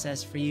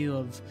process for you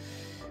of,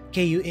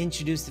 okay, you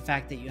introduce the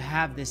fact that you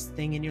have this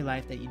thing in your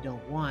life that you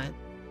don't want,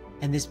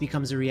 and this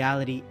becomes a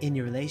reality in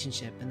your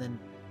relationship, and then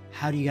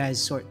how do you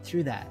guys sort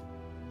through that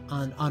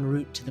en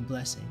route to the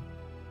blessing?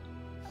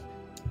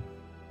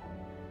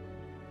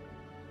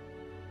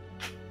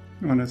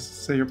 You want to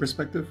say your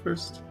perspective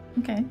first?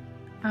 Okay.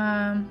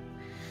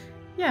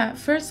 Yeah,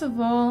 first of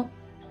all,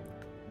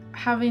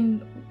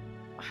 having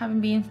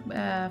been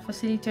a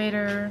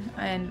facilitator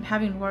and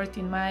having worked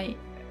in my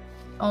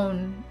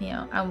own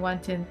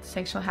unwanted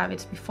sexual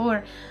habits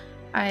before,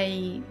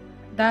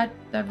 that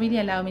really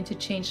allowed me to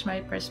change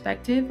my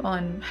perspective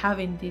on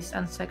having these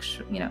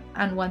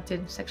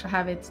unwanted sexual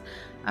habits,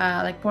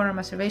 like porn or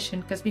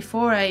masturbation. Because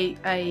before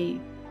it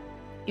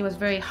was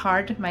very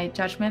hard, my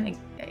judgment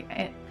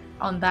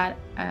on that,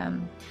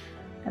 and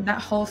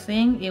that whole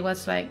thing, it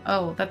was like,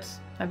 oh, that's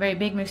a very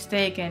big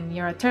mistake and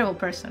you're a terrible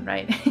person,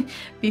 right?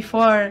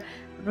 Before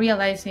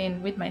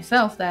realizing with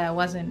myself that I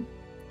wasn't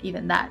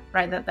even that,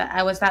 right? That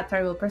I was that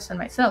terrible person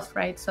myself,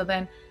 right? So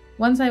then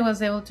once I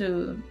went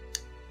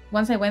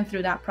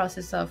through that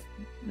process of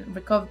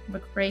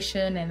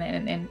recuperation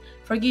and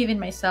forgiving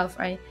myself,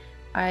 I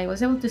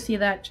was able to see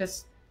that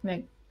just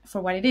like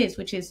for what it is,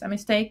 which is a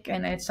mistake,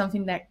 and it's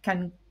something that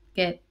can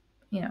get,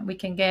 we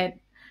can get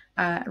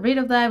rid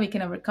of that, we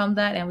can overcome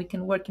that, and we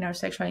can work in our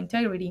sexual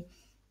integrity.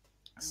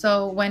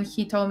 So when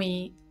he told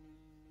me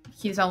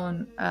his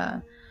own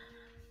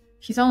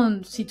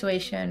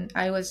situation,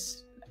 I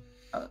was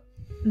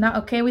not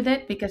okay with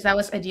it, because that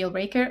was a deal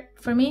breaker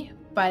for me.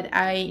 But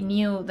I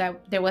knew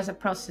that there was a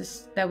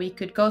process that we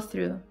could go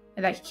through,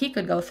 that he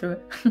could go through,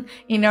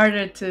 in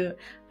order to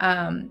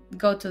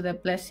go to the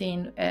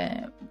blessing,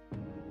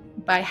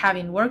 by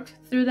having worked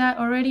through that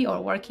already,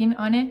 or working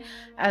on it.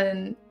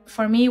 And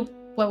for me,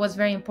 what was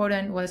very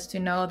important was to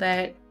know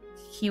that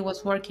he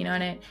was working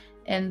on it,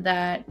 and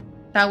that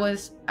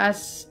was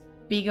as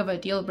big of a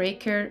deal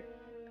breaker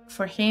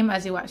for him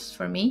as it was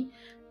for me,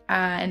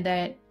 and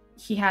that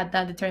he had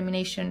that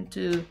determination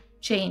to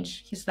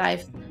change his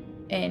life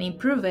and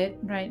improve it,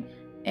 right?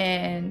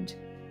 And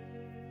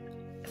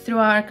through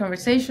our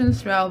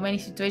conversations, throughout many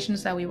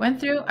situations that we went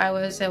through, I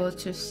was able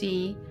to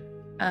see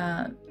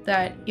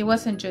that it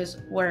wasn't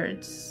just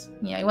words.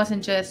 It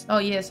wasn't just, oh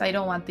yes, I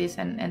don't want this,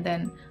 and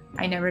then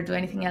I never do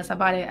anything else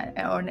about it,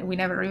 or we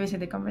never revisit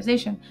the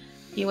conversation.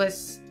 It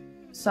was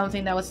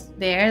something that was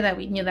there, that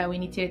we knew that we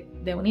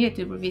needed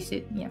to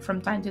revisit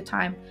from time to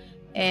time,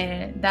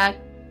 and that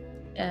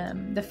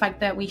the fact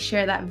that we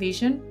share that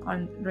vision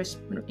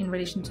in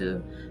relation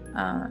to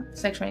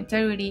sexual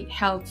integrity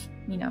helped,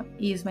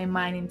 ease my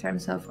mind in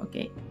terms of,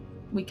 okay,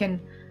 we can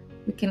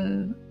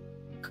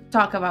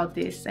talk about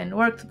this and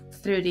work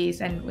through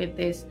this and with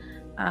this,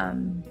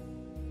 and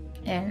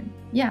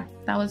yeah,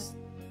 that was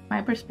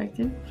my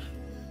perspective.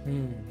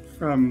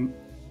 From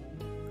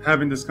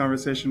having this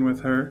conversation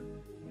with her,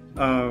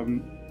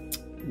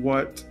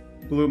 what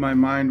blew my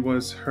mind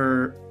was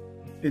her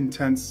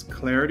intense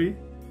clarity.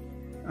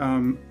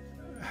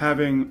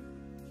 Having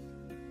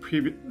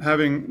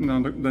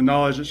the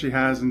knowledge that she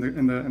has and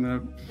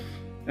the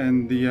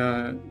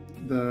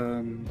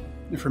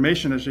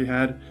information that she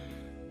had,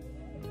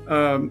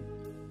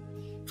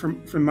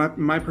 from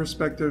my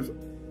perspective,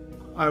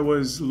 I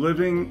was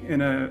living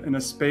in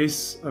a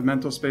space, a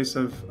mental space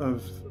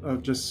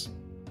of just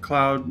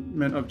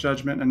cloudment of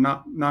judgment and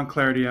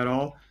non-clarity at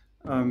all,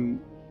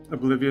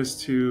 oblivious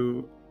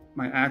to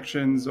my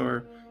actions,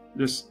 or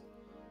just.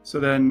 So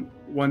then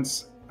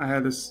once I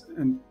had this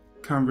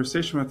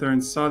conversation with her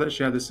and saw that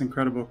she had this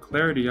incredible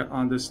clarity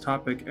on this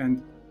topic,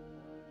 and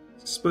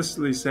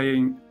explicitly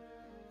saying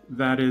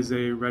that is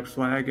a red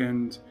flag,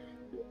 and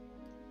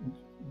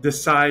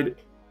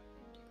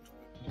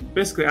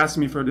basically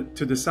asking me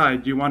to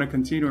decide, do you want to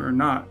continue or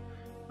not?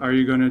 Are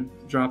you going to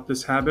drop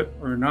this habit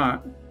or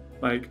not?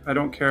 Like, I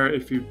don't care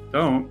if you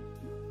don't,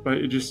 but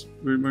we just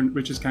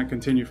can't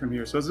continue from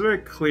here. So it's very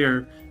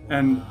clear,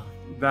 and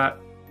that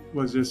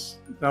was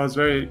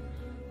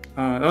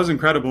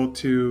incredible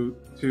to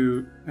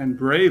and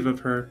brave of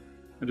her,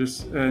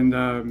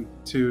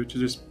 to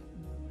just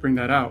bring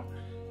that out.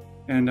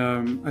 And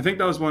I think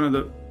that was one of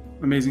the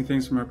amazing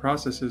things from our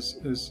process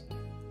is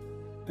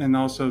and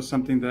also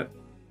something that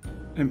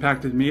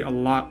impacted me a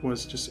lot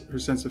was just her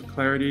sense of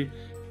clarity,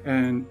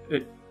 and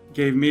it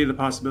gave me the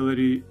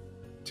possibility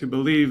to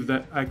believe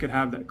that I could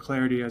have that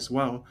clarity as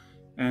well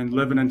and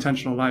live an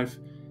intentional life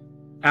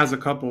as a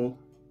couple.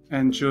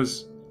 And she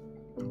wants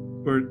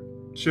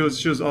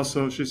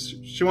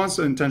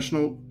an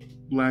intentional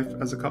life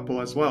as a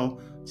couple as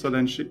well. So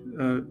then she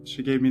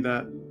gave me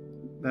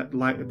that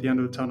light at the end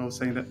of the tunnel,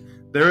 saying that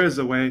there is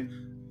a way.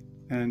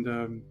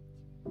 And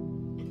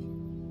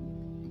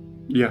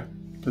yeah,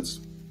 that's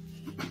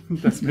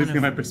basically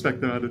my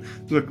perspective on it.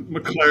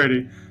 Look,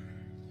 clarity.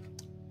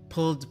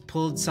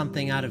 Pulled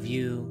something out of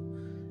you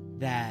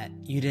that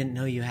you didn't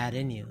know you had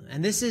in you.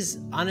 And this is,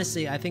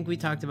 honestly, I think we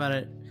talked about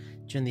it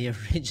during the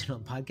original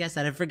podcast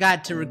that I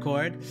forgot to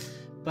record,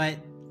 but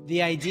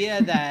the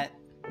idea that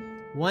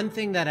one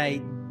thing that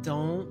I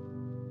don't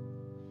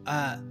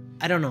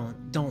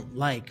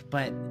like,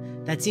 but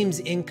that seems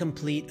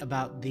incomplete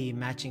about the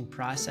matching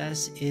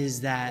process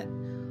is that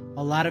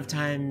a lot of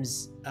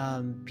times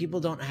people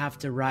don't have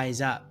to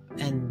rise up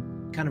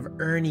and kind of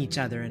earn each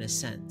other in a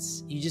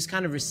sense. You just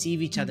kind of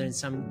receive each other, and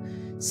some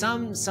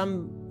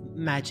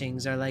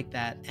matchings are like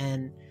that,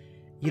 and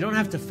you don't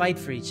have to fight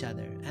for each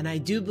other. And I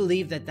do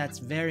believe that that's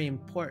very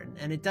important,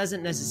 and it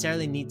doesn't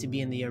necessarily need to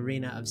be in the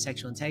arena of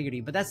sexual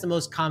integrity, but that's the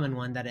most common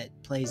one that it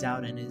plays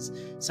out in, is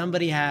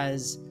somebody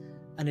has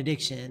an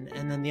addiction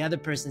and then the other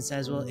person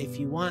says, well, if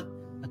you want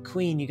a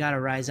queen, you got to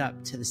rise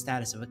up to the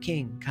status of a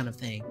king, kind of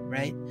thing,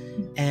 right?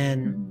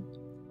 And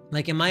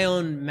like in my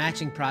own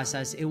matching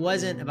process, it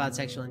wasn't about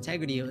sexual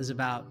integrity. It was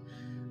about,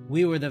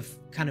 we were the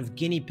kind of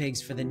guinea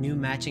pigs for the new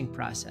matching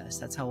process.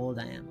 That's how old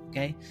I am,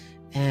 okay?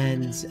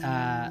 And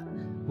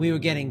we were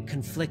getting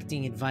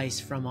conflicting advice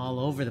from all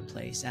over the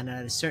place. And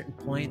at a certain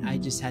point, I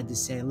just had to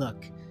say,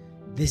 look,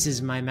 this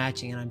is my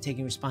matching and I'm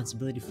taking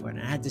responsibility for it.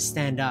 And I had to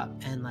stand up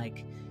and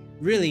like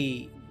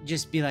really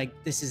just be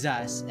like, this is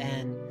us.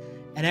 And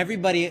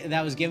everybody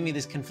that was giving me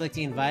this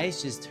conflicting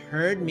advice just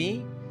heard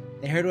me.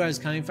 They heard where I was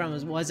coming from.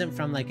 It wasn't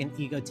from like an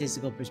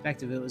egotistical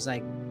perspective. It was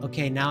like,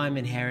 okay, now I'm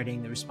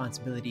inheriting the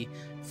responsibility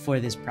for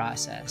this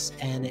process.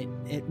 And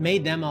it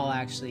made them all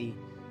actually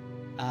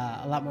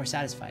a lot more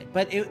satisfied.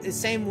 But it's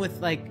same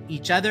with like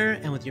each other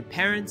and with your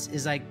parents,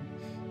 is like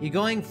you're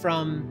going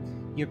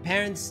from your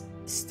parents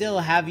still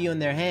have you in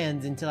their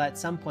hands until at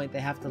some point they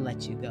have to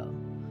let you go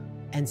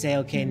and say,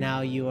 okay,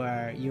 now you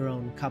are your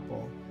own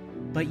couple.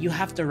 But you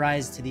have to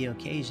rise to the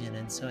occasion.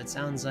 And so it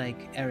sounds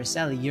like,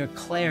 Araceli, your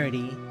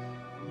clarity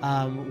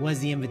was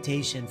the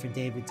invitation for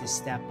David to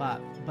step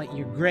up. But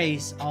your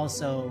grace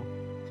also,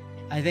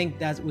 I think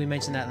that we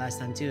mentioned that last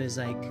time too, is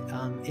like,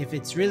 if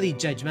it's really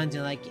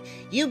judgmental, like,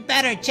 you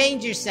better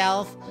change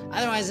yourself,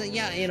 otherwise,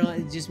 yeah, you know,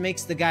 it just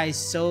makes the guy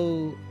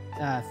so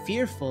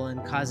fearful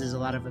and causes a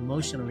lot of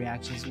emotional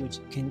reactions, which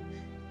can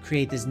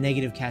create this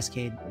negative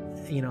cascade,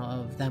 you know,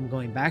 of them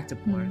going back to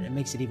porn. It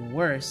makes it even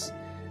worse.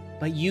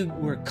 But you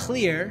were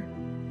clear,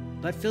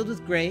 but filled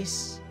with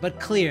grace, but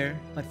clear,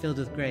 but filled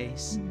with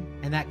grace.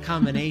 And that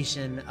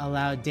combination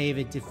allowed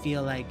David to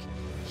feel like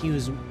he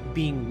was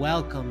being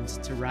welcomed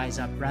to rise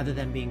up rather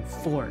than being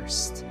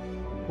forced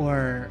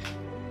or,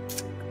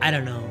 I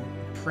don't know,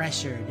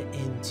 pressured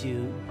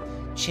into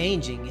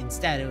changing.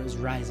 Instead, it was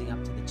rising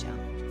up to the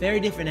challenge. Very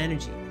different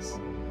energies.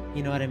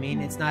 You know what I mean?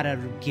 It's not out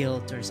of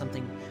guilt or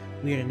something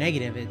weird and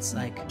negative. It's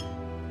like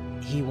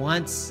he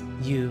wants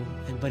you,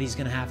 but he's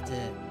gonna have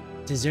to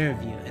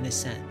deserve you in a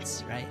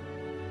sense, right?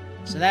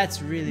 So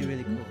that's really,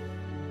 really cool.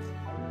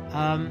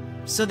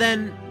 So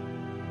then,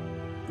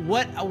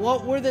 what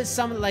were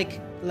some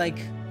like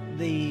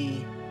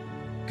the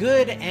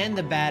good and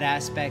the bad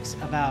aspects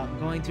about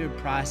going through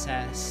a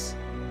process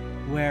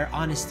where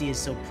honesty is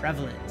so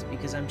prevalent?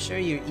 Because I'm sure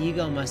your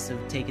ego must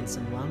have taken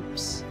some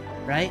lumps,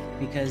 right?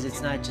 Because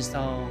it's not just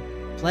all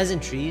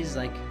pleasantries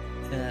like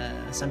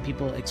some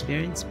people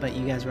experience, but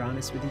you guys were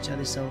honest with each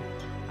other. So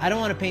I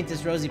don't want to paint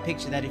this rosy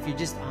picture that if you're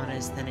just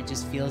honest, then it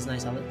just feels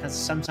nice. Because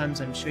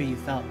sometimes I'm sure you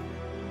felt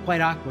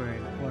quite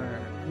awkward or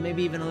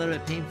maybe even a little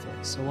bit painful.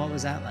 So what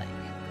was that like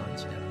going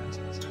through that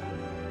process?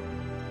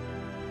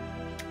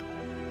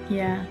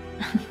 Yeah.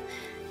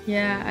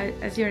 Yeah,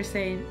 as you're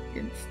saying,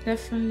 it's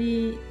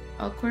definitely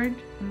awkward.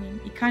 I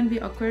mean, it can be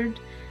awkward,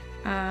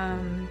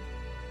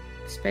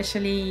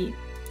 especially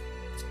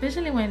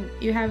when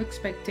you have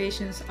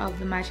expectations of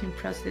the matching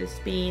process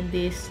being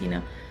this,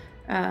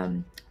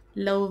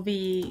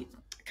 lovey,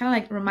 kind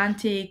of like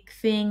romantic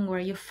thing where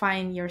you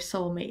find your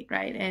soulmate,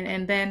 right?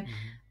 And then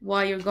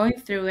while you're going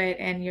through it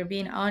and you're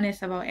being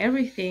honest about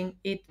everything,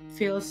 it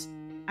feels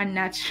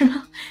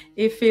unnatural.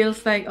 It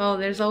feels like, oh,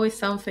 there's always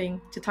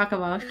something to talk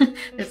about.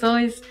 There's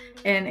always,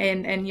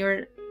 and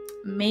you're,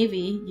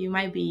 maybe you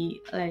might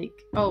be like,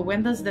 oh,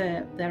 when does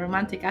the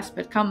romantic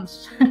aspect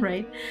comes?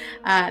 Right?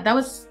 That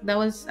was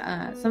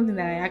something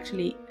that I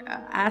actually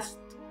asked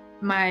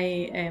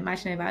my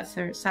matching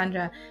advisor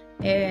Sandra,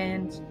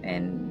 and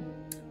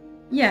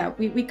yeah,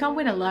 we come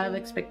with a lot of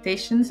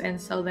expectations, and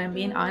so then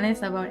being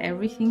honest about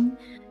everything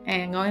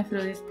and going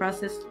through this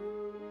process,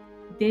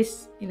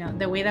 this,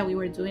 the way that we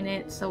were doing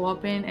it, so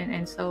open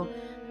and so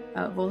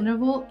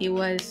vulnerable, it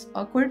was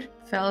awkward,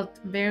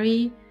 felt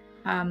very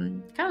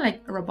kind of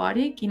like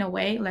robotic in a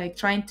way, like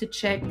trying to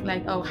check,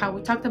 like, oh, have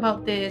we talked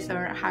about this,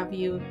 or have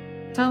you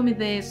told me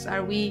this,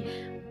 are we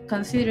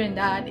considering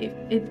that?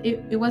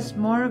 It was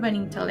more of an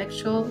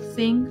intellectual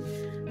thing,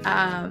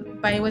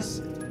 but it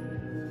was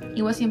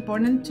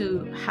important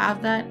to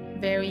have that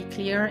very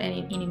clear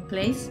and in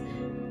place,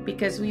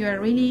 because we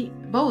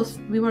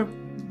were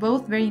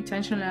both very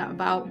intentional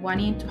about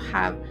wanting to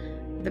have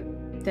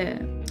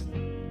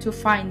to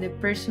find the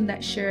person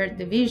that shared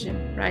the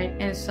vision, right?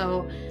 And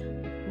so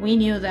we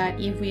knew that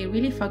if we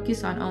really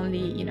focus on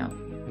only,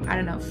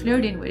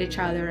 flirting with each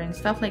other and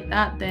stuff like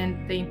that,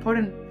 then the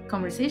important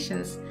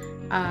conversations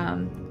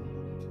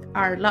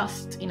are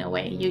lost in a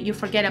way. You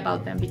forget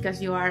about them because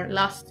you are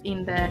lost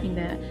in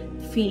the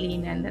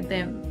feeling and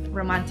the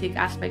romantic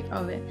aspect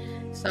of it.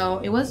 So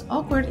it was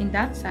awkward in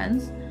that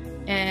sense,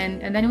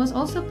 and then it was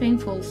also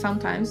painful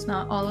sometimes,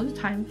 not all of the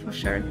time for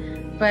sure,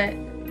 but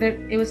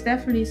it was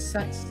definitely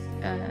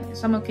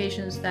some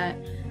occasions that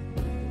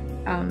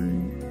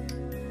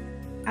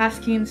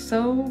asking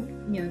so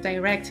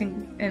direct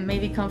and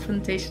maybe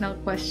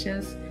confrontational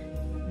questions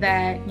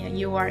that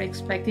you are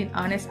expecting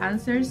honest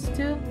answers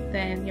to,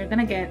 then you're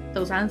gonna get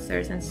those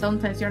answers, and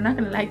sometimes you're not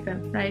gonna like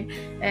them, right?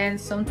 And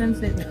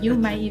sometimes you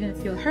might even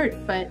feel hurt,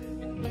 but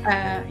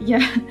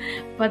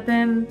but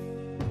then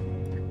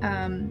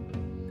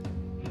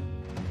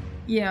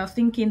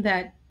thinking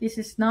that this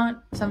is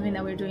not something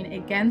that we're doing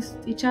against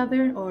each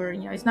other, or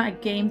it's not a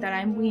game that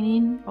I'm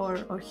winning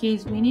or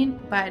he's winning,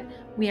 but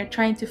we are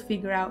trying to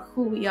figure out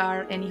who we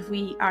are and if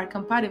we are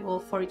compatible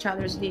for each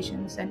other's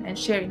visions and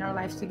sharing our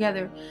lives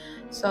together.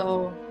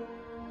 So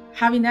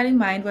having that in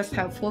mind was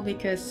helpful,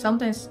 because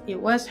sometimes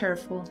it was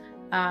hurtful,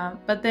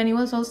 but then it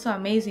was also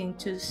amazing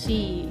to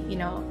see,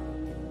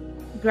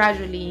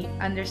 gradually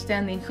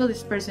understanding who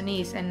this person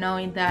is and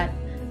knowing that,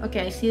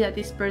 okay, I see that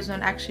this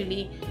person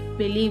actually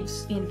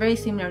believes in very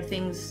similar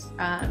things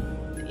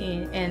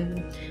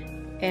and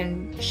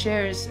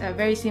shares a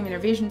very similar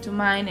vision to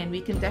mine, and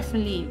we can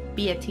definitely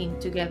be a team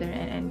together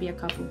and be a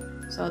couple.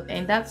 So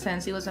in that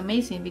sense, it was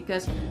amazing,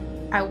 because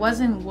I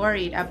wasn't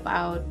worried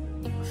about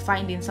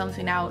finding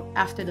something out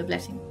after the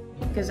blessing,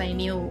 because I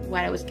knew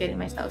what I was getting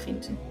myself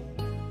into.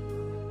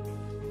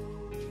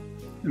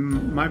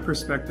 In my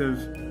perspective,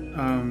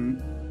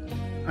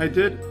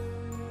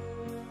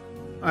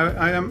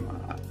 I am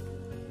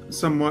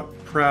somewhat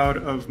proud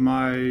of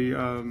my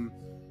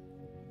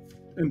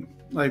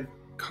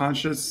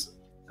conscious,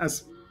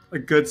 as a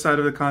good side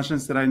of the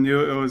conscience, that I knew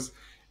it was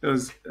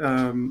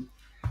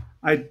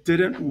I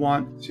didn't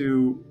want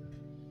to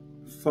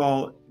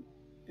fall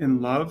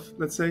in love,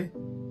 let's say,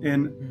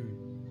 in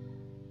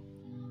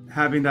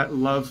having that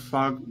love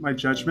fog my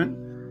judgment,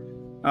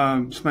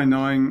 just by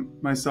knowing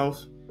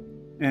myself.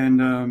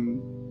 And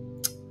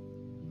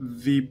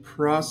the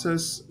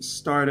process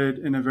started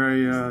in a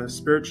very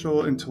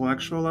spiritual,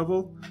 intellectual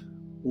level,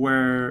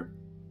 where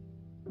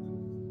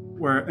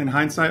in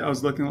hindsight I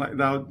was looking like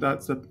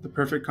that's the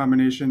perfect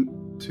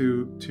combination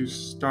to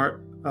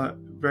start a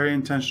very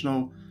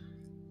intentional,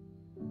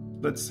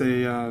 let's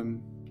say,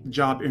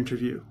 job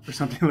interview or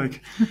something,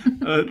 like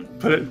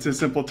put it into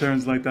simple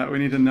terms like that. We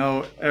need to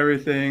know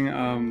everything,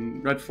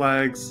 red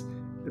flags.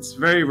 It's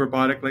very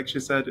robotic, like she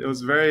said. It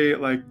was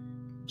very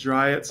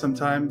dry at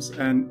sometimes,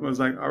 and was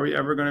like, are we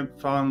ever going to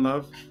fall in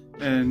love?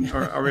 and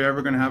or are we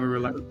ever going to have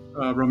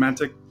a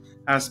romantic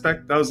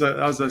aspect? That was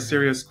a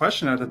serious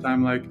question at the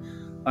time. Like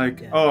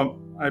Yeah. oh,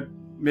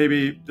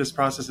 maybe this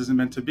process isn't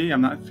meant to be.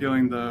 I'm not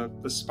feeling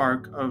the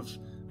spark of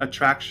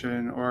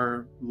attraction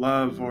or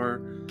love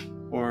or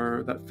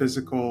that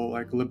physical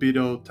like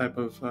libido type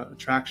of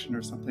attraction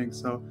or something.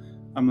 So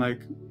I'm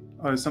like,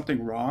 oh, is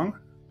something wrong?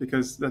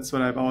 Because that's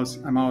what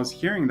I'm always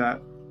hearing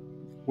that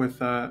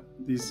with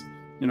these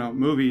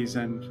movies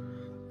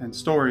and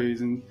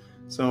stories, and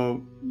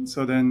so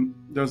then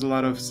there's a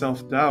lot of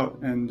self-doubt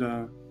and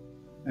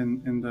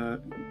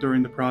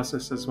during the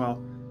process as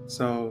well.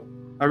 So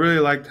I really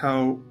liked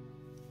how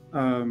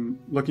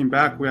looking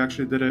back, we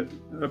actually did it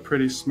a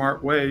pretty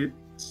smart way,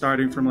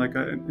 starting from like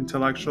an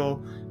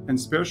intellectual and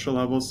spiritual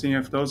level, seeing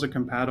if those are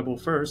compatible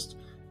first,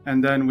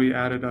 and then we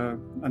added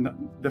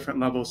different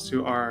levels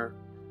to our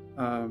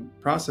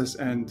process,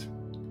 and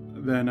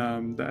then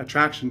the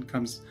attraction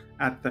comes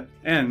at the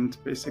end,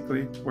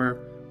 basically, where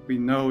we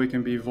know we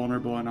can be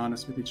vulnerable and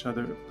honest with each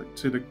other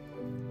to the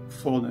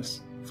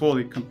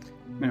fully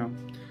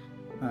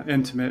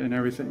intimate and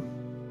everything.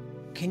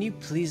 Can you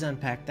please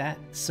unpack that?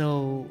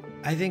 So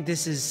I think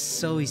this is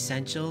so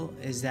essential,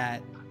 is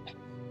that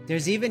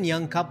there's even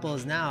young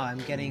couples now. I'm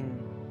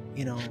getting,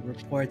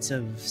 reports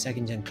of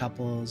second-gen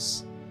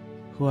couples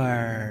who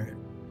are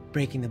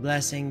breaking the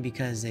blessing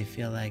because they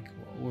feel like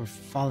we're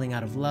falling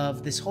out of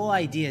love. This whole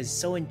idea is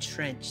so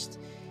entrenched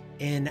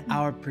in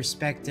our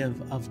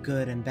perspective of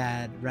good and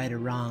bad, right or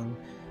wrong.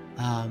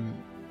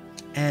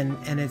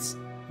 And it's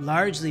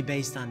largely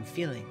based on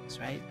feelings,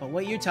 right? But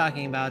what you're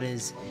talking about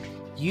is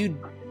you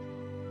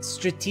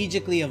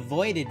strategically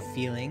avoided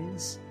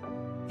feelings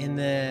in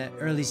the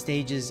early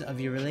stages of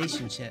your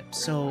relationship.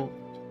 So,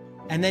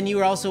 and then you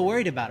were also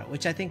worried about it,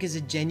 which I think is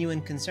a genuine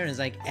concern. It's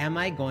like, am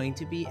I going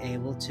to be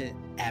able to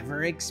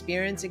ever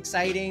experience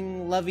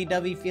exciting,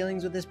 lovey-dovey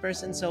feelings with this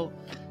person? So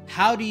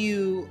how do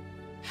you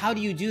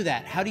do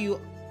that? How do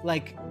you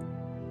like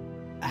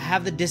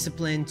have the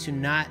discipline to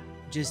not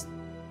just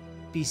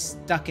be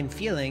stuck in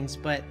feelings,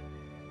 but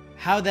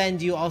how then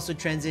do you also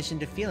transition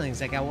to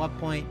feelings? Like, at what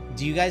point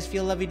do you guys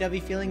feel lovey-dovey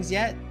feelings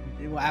yet?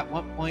 At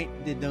what point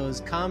did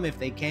those come, if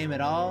they came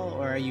at all,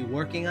 or are you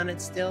working on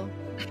it still?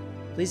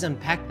 Please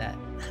unpack that.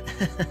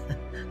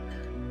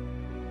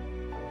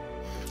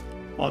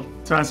 Well,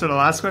 to answer the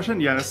last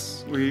question,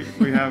 yes, we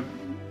have.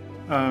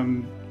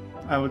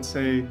 I would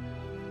say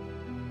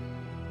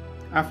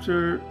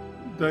after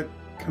the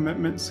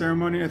commitment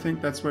ceremony, I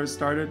think that's where it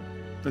started.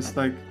 It's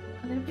like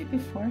A little bit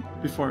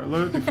before. a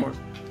little bit before.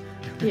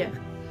 Yeah.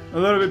 A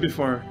little bit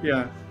before,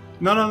 yeah.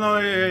 No,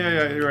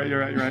 yeah. You're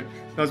right.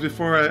 That was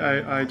before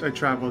I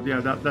traveled. Yeah,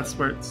 that's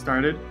where it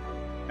started,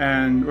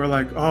 and we're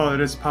like, oh, it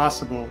is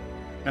possible,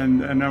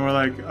 and then we're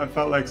like, I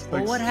felt like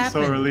what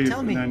happened? so relieved.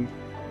 Tell me. And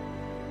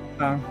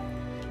then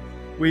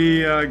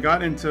we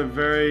got into a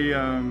very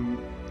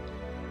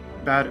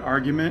bad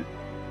argument,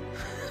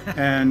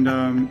 and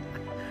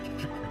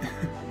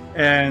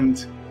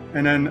and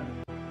then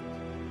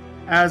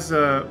as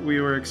we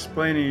were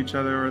explaining each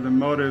other or the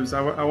motives,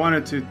 I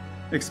wanted to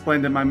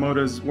explain that my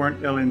motives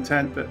weren't ill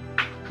intent,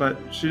 but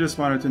she just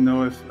wanted to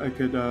know if I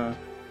could,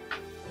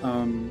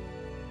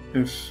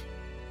 if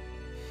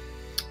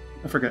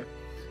I forget,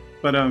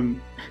 but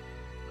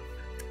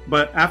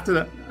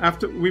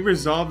after we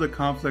resolved the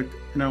conflict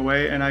in a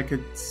way, and I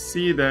could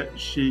see that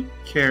she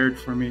cared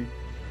for me,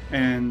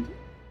 and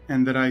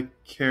that I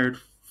cared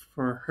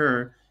for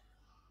her,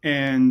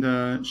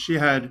 and she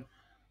had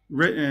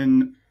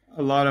written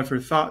a lot of her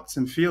thoughts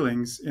and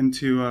feelings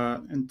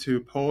into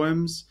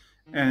poems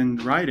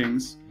and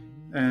writings,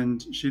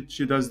 and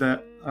she does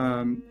that.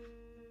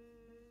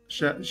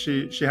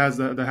 She has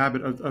the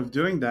habit of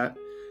doing that,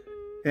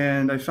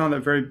 and I found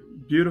that very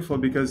beautiful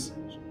because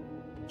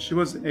she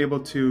wasn't able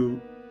to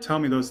tell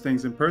me those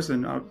things in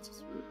person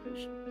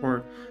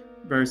for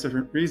various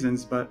different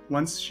reasons. But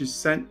once she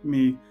sent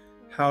me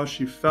how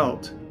she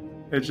felt,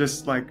 it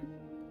just like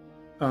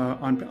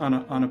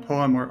on a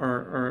poem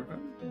or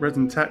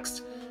written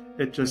text,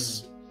 it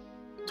just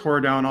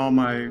tore down all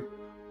my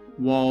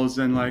walls,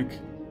 and like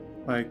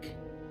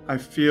I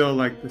feel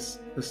like this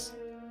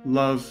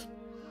love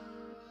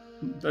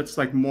that's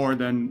like more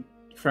than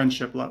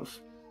friendship love.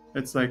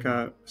 It's like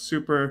a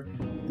super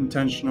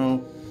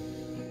intentional,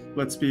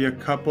 let's be a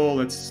couple,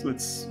 let's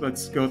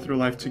go through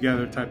life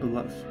together type of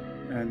love,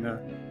 and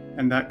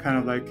that kind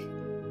of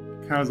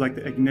was like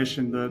the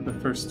ignition, the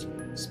first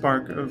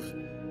spark of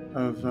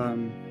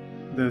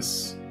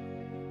this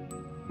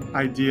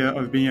idea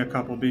of being a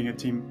couple, being a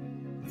team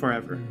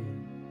forever.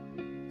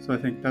 So I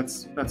think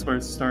that's where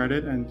it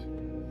started. And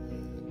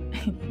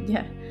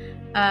yeah.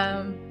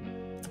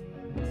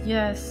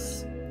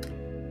 Yes.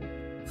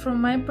 From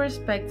my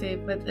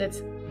perspective, but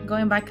it's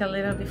going back a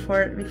little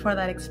before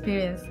that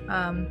experience.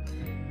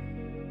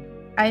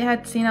 I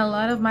had seen a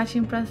lot of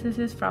matching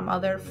processes from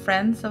other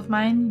friends of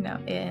mine,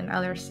 and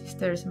other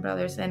sisters and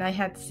brothers, and I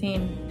had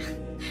seen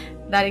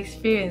that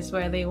experience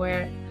where they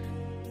were,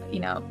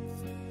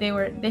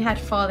 they had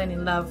fallen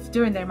in love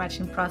during their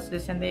matching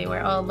process, and they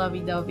were all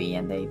lovey-dovey,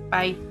 and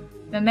by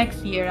the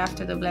next year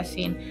after the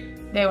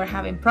blessing, they were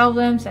having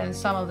problems, and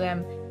some of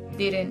them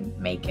didn't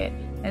make it.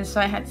 And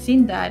so I had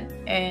seen that,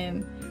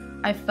 and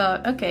I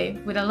thought, okay,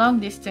 with a long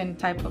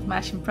distance type of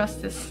matching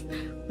process,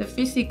 the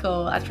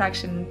physical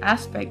attraction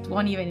aspect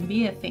won't even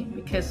be a thing,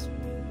 because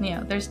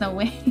there's no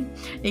way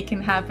it can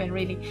happen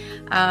really.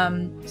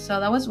 So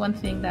that was one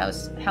thing that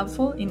was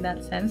helpful in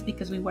that sense,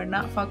 because we were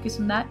not focused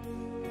on that,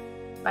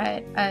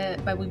 but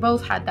we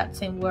both had that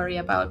same worry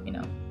about,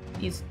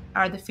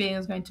 are the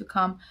feelings going to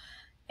come?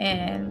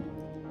 And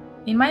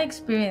in my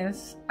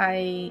experience,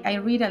 I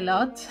read a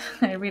lot.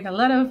 I read a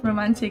lot of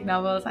romantic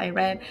novels. I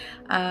read,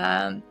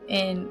 and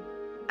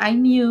I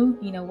knew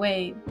in a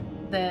way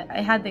that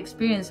I had the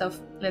experience of,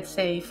 let's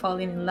say,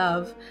 falling in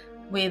love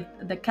with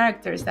the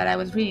characters that I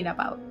was reading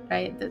about,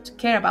 right? To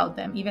care about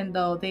them, even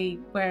though they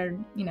were,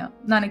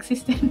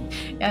 non-existent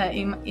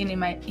in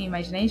my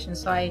imagination.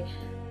 So I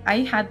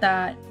had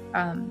that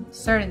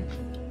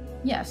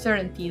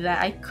certainty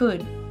that I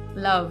could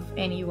love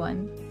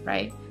anyone,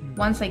 right?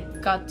 Once I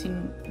got to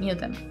know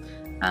them,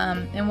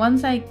 and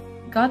once I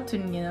got to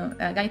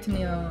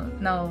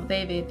know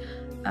David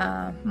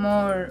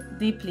more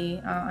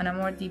deeply, on a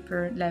more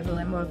deeper level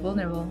and more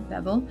vulnerable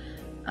level,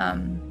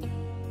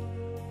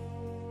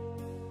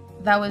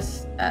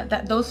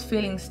 that those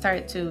feelings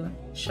started to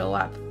show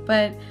up.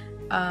 But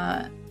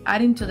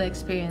adding to the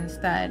experience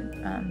that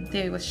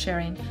David was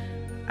sharing,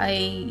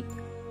 I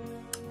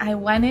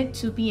wanted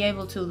to be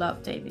able to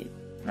love David,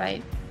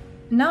 right?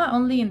 Not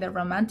only in the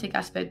romantic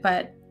aspect,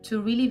 but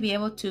to really be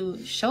able to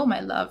show my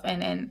love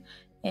and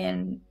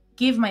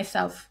give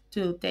myself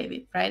to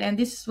David, right? And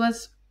this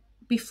was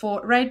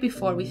right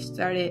before we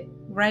decided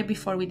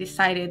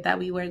that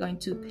we were going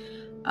to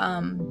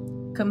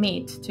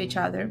commit to each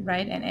other,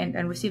 right?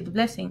 And receive the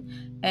blessing.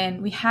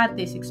 And we had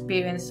this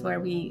experience where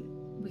we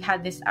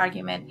had this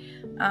argument,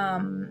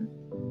 and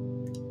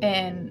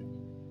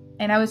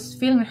I was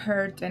feeling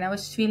hurt, and I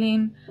was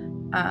feeling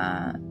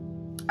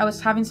I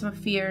was having some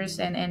fears,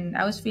 and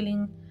I was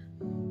feeling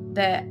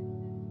that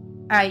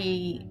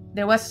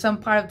there was some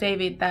part of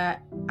David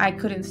that I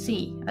couldn't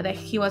see, that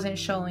he wasn't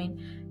showing,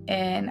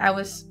 and I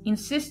was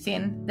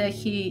insisting that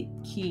he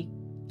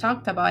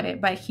talked about it,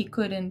 but he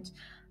couldn't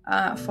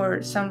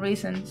for some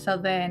reason. So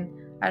then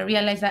I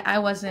realized that I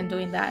wasn't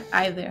doing that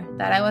either,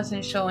 that I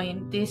wasn't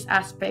showing this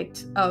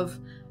aspect of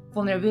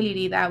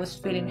vulnerability, that I was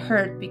feeling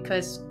hurt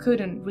because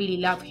couldn't really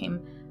love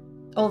him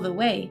all the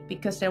way,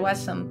 because there was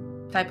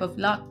some type of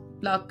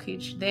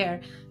blockage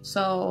there.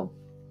 So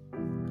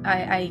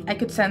I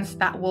could sense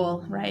that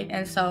wall, right?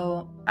 And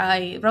so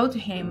I wrote to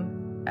him.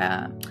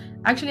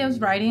 Actually, I was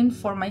writing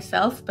for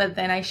myself, but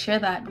then I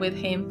shared that with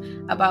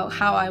him about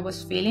how I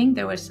was feeling.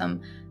 There was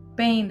some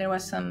pain, there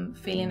was some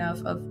feeling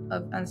of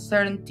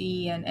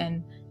uncertainty,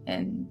 and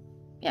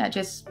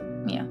just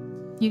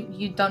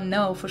you don't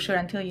know for sure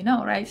until you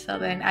know, right? So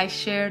then I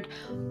shared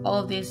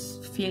all these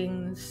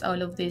feelings,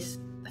 all of these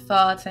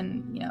thoughts,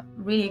 and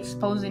really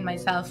exposing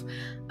myself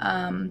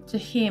to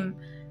him.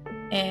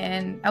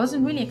 And I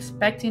wasn't really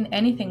expecting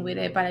anything with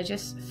it, but I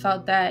just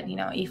thought that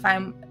if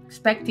I'm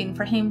expecting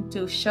for him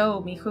to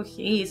show me who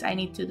he is, I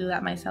need to do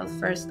that myself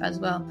first as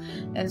well.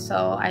 And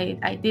so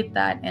I did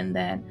that, and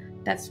then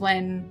that's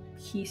when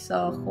he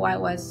saw who I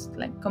was,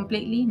 like,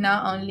 completely,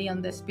 not only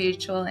on the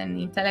spiritual and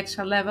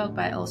intellectual level,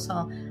 but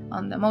also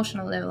on the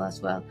emotional level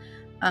as well,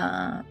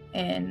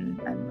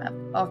 and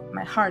of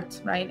my heart,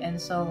 right?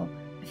 And so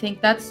I think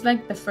that's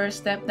like the first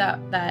step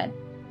that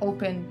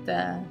opened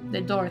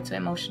the door to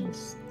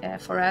emotions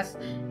for us.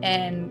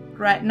 And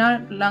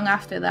not long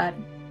after that,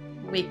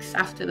 weeks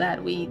after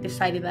that, we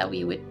decided that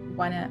we would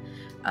want to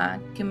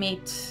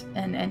commit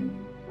and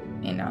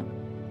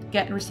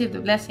receive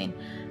the blessing.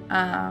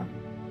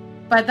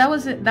 But that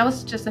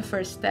was just the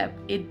first step.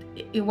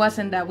 It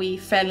wasn't that we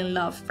fell in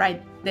love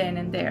right then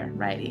and there,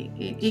 right?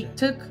 It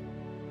took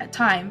a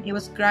time. It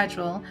was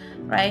gradual,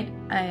 right?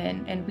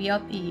 And we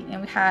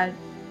had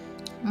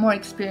more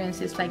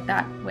experiences like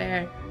that,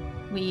 where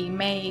we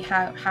may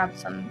have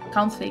some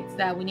conflicts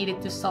that we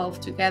needed to solve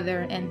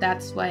together, and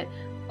that's what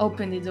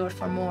opened the door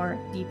for more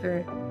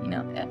deeper,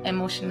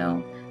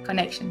 emotional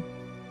connection.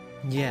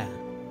 Yeah.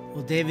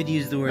 Well, David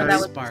used the word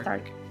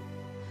spark.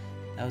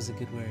 That was a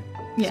good word.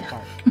 Yeah.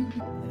 Spark.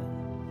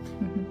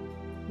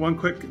 One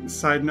quick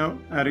side note,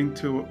 adding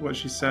to what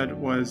she said,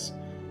 was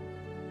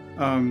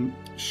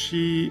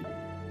she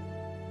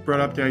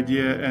brought up the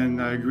idea,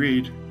 and I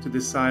agreed to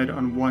decide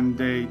on one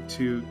day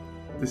to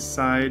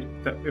decide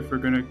that if we're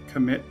going to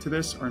commit to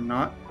this or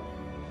not,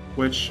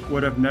 which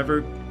would have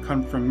never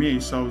come from me.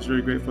 So I was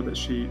really grateful that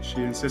she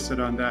insisted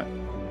on that.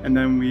 And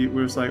then we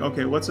was like,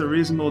 okay, what's a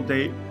reasonable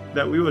date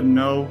that we would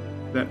know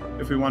that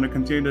if we want to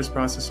continue this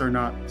process or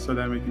not, so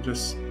then we can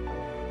just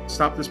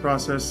stop this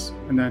process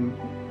and then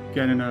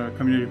get in a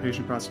community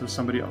patient process with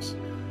somebody else.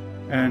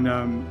 And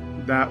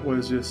that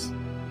was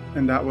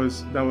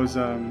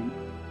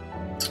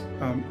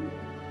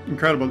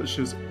incredible that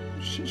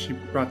she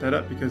brought that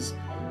up, because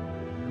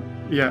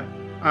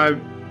I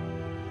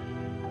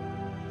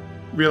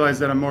realized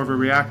that I'm more of a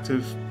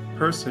reactive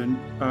person,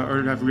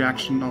 or have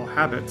reactional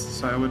habits.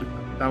 So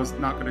that was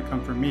not going to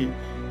come from me.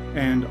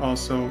 And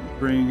also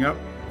bringing up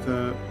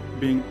the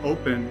being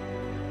open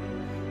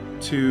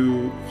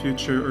to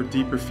future or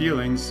deeper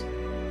feelings.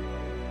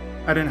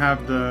 I didn't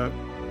have the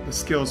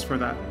skills for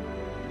that.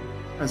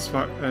 As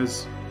far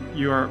as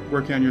you are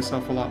working on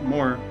yourself a lot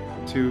more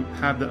to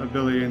have the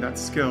ability and that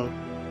skill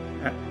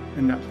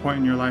in that point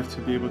in your life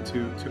to be able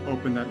to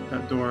open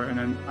that door. And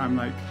then I'm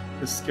like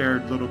this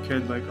scared little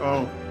kid, like,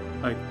 oh,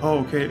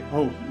 okay,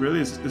 oh, really,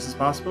 this is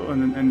possible?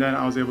 And then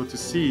I was able to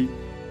see.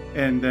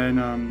 And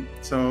then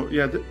so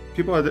yeah,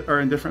 people are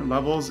in different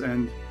levels,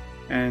 and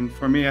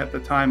for me at the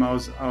time I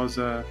was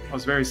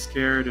very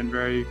scared and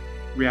very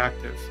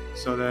reactive.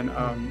 So then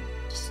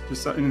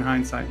just in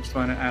hindsight, just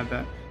want to add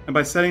that. And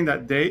by setting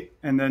that date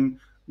and then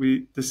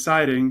we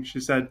deciding, she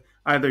said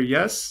either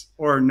yes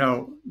or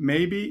no.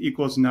 Maybe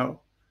equals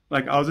no.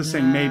 Like I was just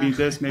saying maybe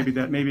this, maybe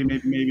that,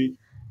 maybe,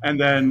 and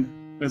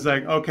then it's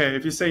like, okay,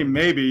 if you say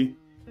maybe,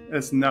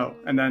 it's no,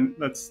 and then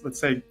let's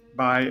say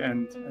bye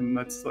and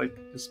let's like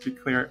just be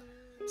clear.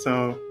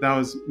 So that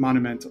was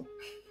monumental.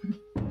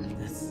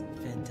 That's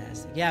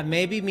fantastic. Yeah,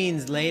 maybe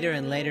means later,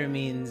 and later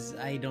means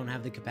I don't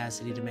have the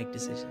capacity to make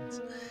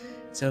decisions.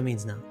 So it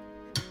means no.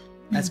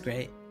 That's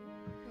great.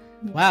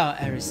 Wow,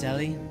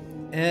 Araceli.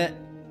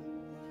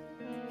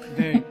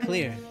 Very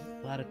clear.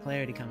 A lot of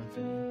clarity coming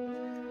from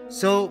you.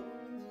 So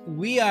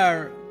we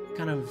are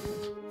kind of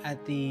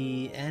at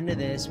the end of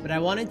this, but I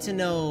wanted to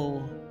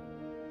know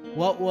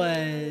what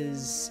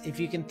was, if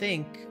you can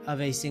think of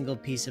a single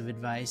piece of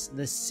advice,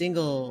 the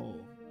single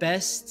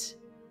best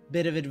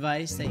bit of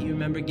advice that you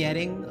remember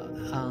getting,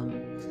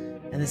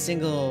 and the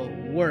single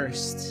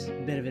worst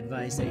bit of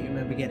advice that you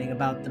remember getting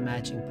about the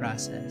matching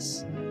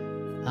process.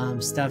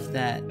 Stuff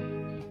that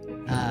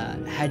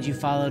had you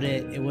followed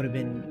it, it would have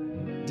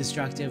been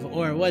destructive,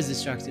 or it was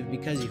destructive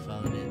because you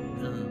followed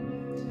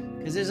it.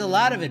 Because there's a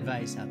lot of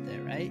advice out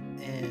there, right?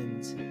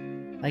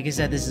 And like I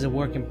said, this is a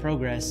work in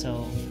progress,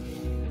 so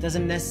it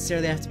doesn't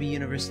necessarily have to be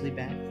universally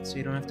bad, so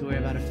you don't have to worry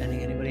about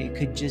offending anybody. It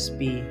could just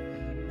be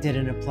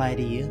didn't apply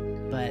to you.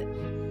 But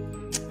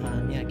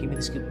yeah, give me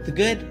the scoop. The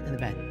good and the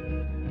bad.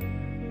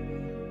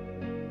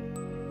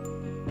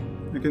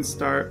 I can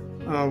start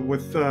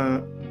with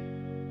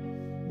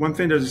one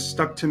thing that just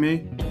stuck to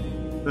me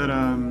that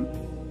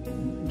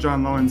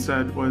John Lowen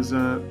said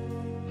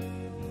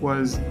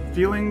was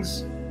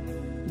feelings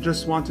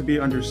just want to be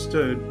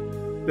understood.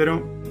 They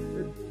don't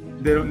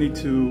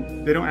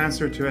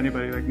answer to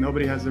anybody. Like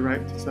nobody has the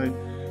right to say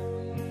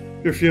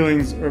your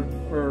feelings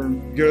are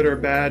good or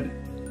bad.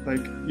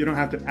 Like you don't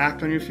have to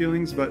act on your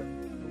feelings, but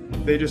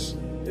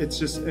it's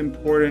just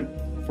important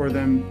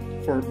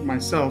for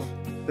myself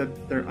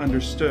that they're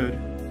understood,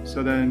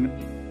 so then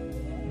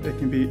they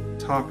can be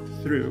talked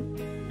through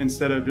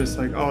instead of just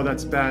like, oh,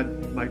 that's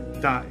bad,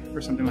 like die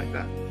or something like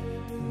that.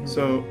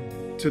 So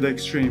to the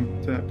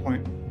extreme, to that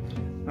point,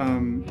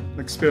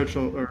 like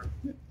spiritual or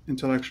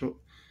intellectual.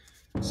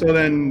 So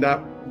then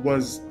that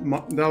was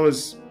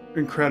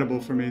incredible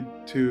for me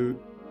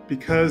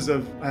because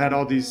I had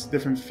all these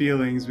different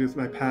feelings with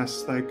my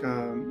past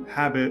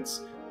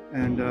habits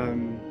and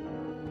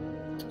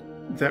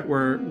that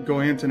were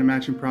going into the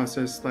matching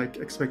process, like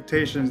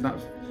expectations not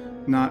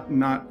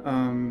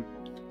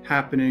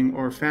happening,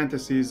 or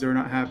fantasies that were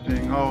not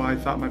happening. Oh, I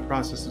thought my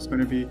process was going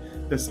to be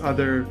this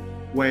other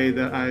way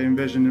that I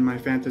envisioned in my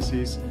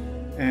fantasies,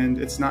 and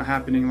it's not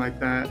happening like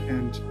that.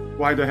 And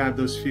why do I have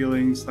those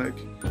feelings? Like,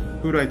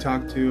 who do I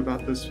talk to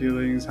about those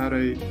feelings? How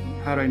do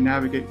I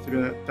navigate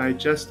through that,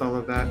 digest all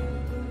of that?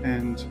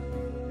 And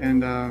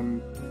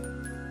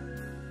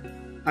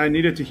I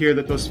needed to hear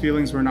that those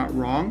feelings were not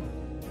wrong.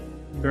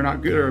 They're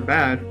not good or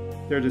bad.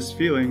 They're just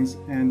feelings,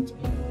 and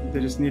they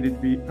just needed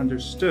to be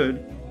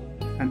understood.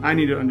 And I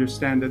needed to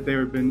understand that they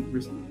were being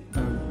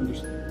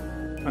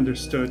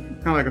understood.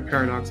 Kind of like a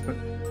paradox,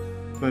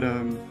 but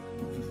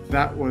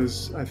that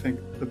was, I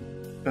think, the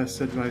best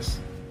advice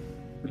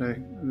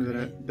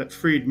that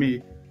freed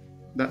me.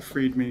 That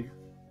freed me.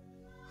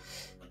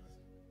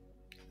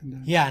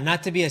 Yeah,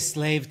 not to be a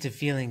slave to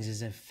feelings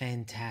is a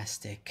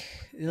fantastic.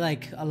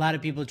 Like a lot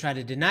of people try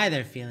to deny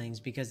their feelings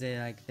because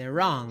they're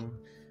wrong,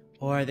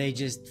 or they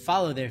just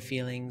follow their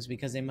feelings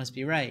because they must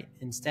be right.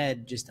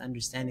 Instead, just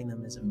understanding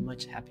them is a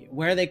much happier.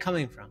 Where are they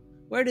coming from?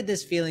 Where did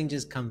this feeling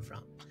just come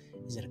from?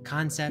 Is it a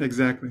concept?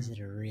 Exactly. Is it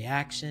a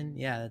reaction?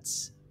 Yeah,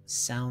 that's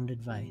sound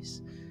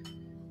advice.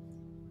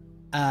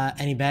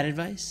 Any bad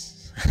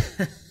advice?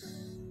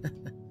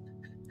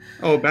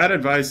 Oh, bad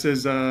advice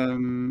is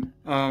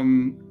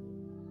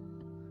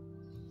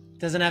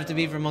doesn't have to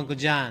be from Uncle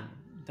John.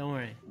 Don't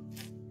worry.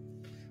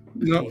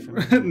 No,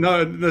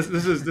 no. This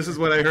is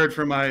what I heard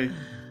from my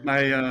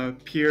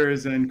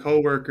peers and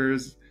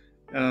coworkers,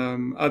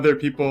 other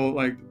people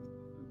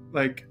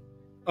like,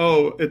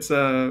 oh, it's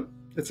a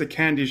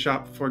candy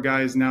shop for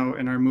guys now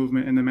in our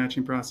movement in the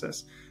matching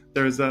process.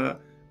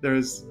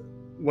 There's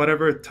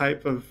whatever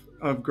type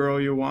of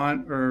girl you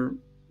want, or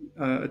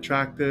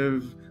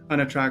attractive,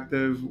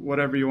 unattractive,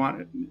 whatever you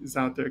want is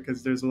out there,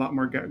 because there's a lot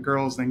more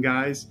girls than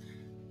guys.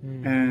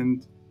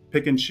 And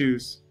pick and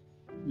choose.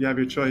 You have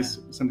your choice,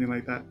 something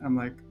like that. I'm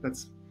like,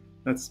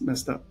 that's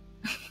messed up.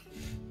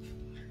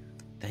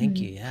 Thank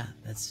you. Yeah,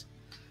 that's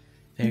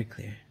very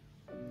clear.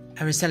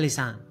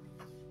 Araceli-san.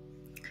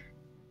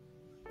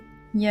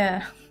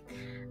 Yeah.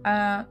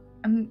 I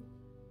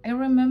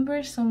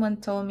remember someone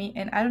told me,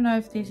 and I don't know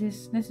if this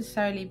is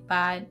necessarily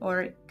bad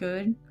or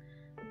good,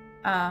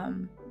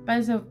 but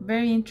it's a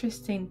very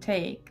interesting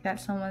take that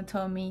someone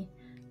told me,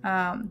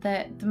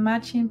 that the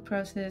matching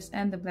process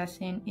and the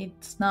blessing,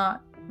 it's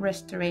not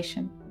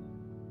restoration,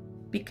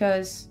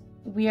 because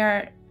we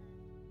are,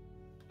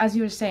 as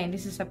you were saying,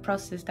 this is a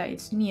process that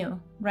it's new,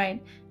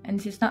 right? And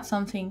this is not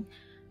something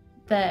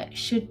that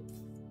should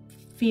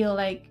feel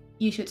like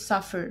you should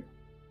suffer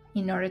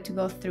in order to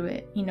go through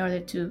it, in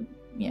order to,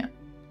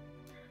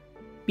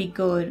 be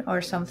good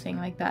or something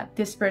like that.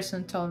 This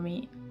person told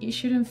me it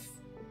shouldn't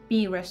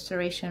be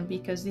restoration,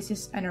 because this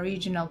is an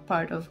original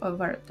part of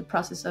the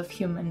process of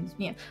humans,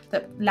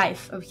 the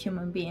life of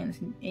human beings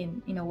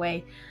in a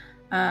way.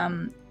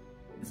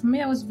 For me,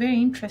 that was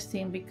very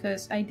interesting,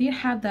 because I did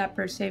have that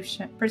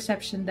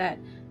perception that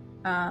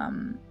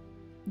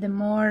the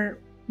more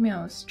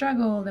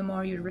struggle, the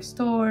more you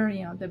restore,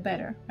 the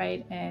better,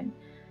 right? And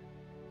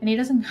it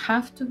doesn't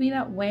have to be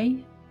that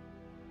way.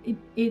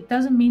 It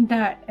doesn't mean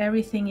that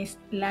everything is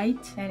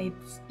light and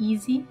it's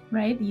easy,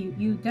 right?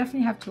 You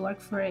definitely have to work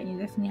for it. You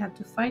definitely have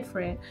to fight for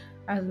it,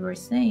 as we were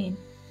saying.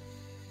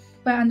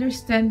 But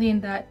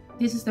understanding that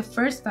this is the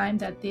first time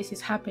that this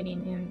is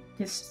happening in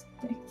this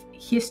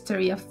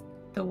history of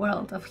the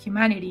world, of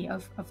humanity,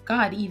 of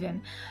God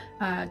even,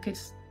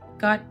 because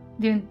God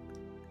didn't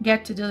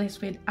get to do this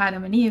with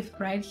Adam and Eve,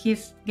 right?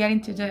 He's getting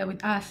to do it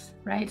with us,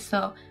 right?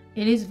 So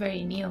it is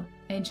very new,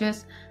 and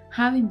just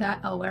having that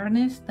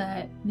awareness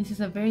that this is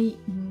a very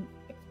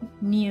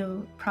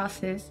new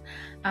process,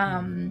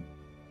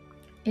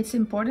 it's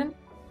important,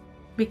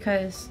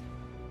 because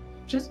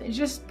it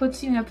just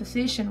puts you in a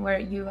position where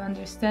you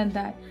understand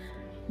that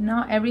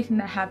not everything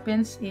that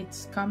happens,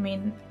 it's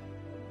coming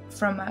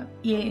from a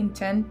ill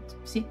intent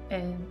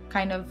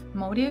kind of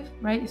motive,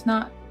 right? It's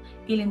not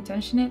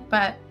ill-intentioned,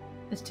 but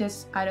it's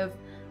just out of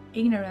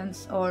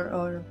ignorance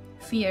or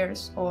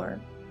fears, or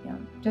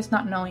just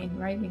not knowing,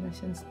 right, in a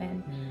sense,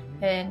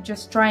 and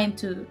just trying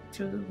to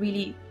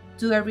really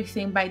do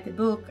everything by the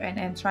book,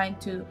 and trying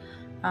to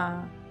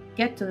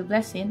get to the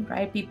blessing,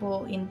 right?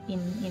 People in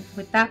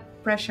with that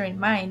pressure in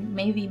mind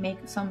maybe make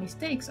some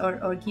mistakes,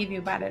 or give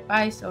you bad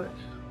advice,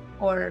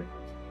 or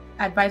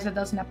advice that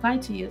doesn't apply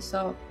to you.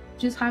 So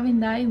just having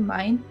that in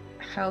mind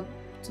helped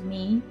to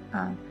me,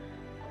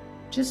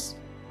 just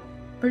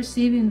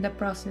perceiving the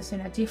process in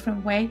a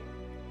different way,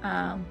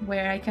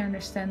 where I can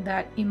understand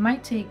that it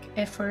might take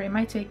effort, it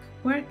might take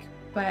work,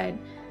 but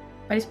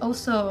it's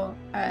also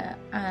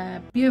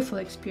a beautiful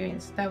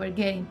experience that we're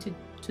getting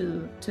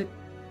to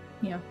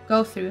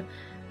go through,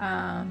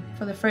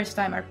 for the first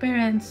time, our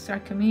parents, our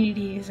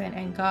communities,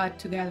 and God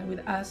together with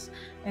us.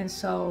 And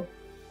so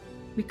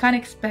we can't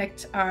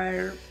expect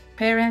our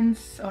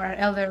parents or our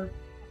elder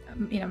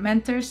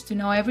mentors to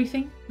know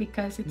everything,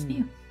 because it's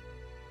new.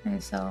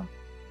 And so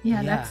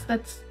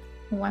that's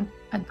one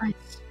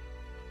advice.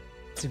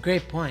 It's a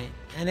great point,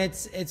 and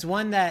it's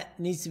one that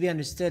needs to be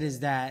understood,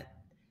 is that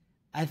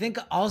I think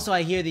also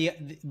I hear the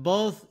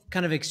both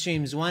kind of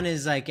extremes. One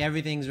is like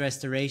everything's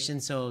restoration,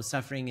 so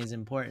suffering is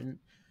important,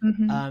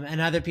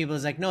 and other people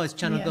is like, no, it's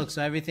channel book,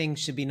 so everything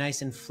should be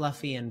nice and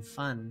fluffy and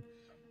fun.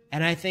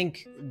 And I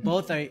think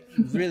both are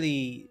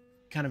really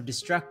kind of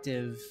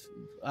destructive,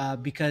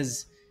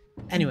 because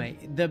anyway,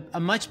 a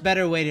much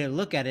better way to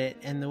look at it,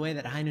 and the way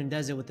that Hainun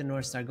does it with the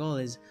North Star goal,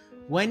 is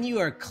when you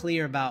are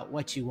clear about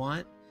what you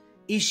want,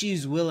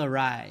 issues will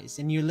arise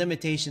and your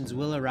limitations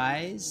will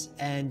arise,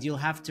 and you'll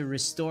have to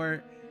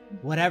restore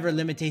whatever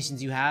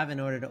limitations you have in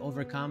order to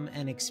overcome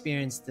and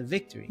experience the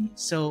victory.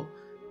 So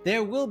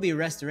there will be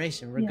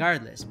restoration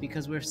regardless,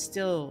 because we're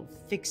still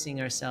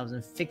fixing ourselves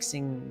and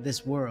fixing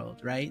this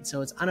world, right?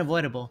 So it's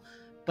unavoidable,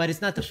 but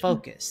it's not the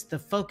focus. The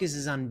focus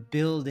is on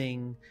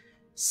building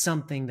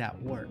something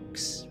that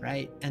works,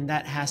 right? And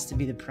that has to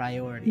be the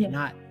priority,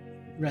 not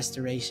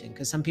restoration,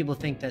 because some people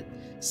think that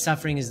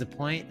suffering is the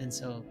point, and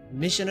so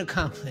mission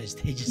accomplished,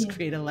 they just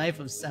create a life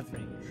of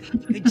suffering.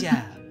 Good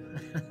job.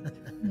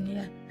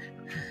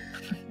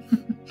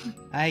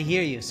 I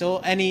hear you. So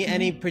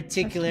any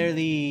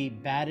particularly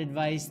bad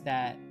advice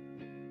that,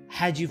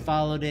 had you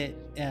followed it,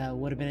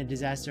 would have been a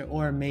disaster,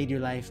 or made your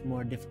life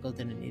more difficult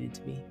than it needed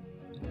to be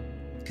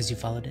because you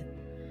followed it?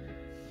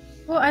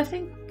 Well, I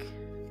think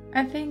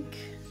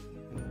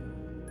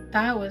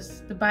that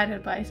was the bad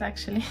advice,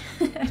 actually,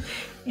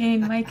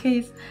 in my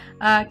case,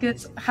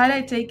 because had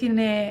I taken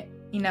it,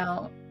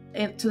 to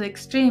the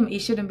extreme, it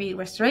shouldn't be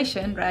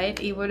restoration, right?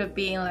 It would have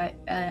been like,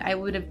 I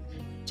would have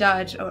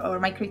judged, or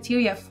my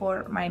criteria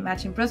for my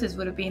matching process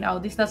would have been, oh,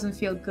 this doesn't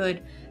feel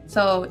good,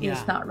 so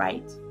it's not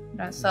right.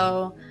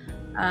 So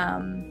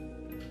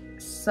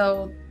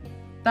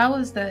that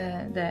was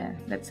the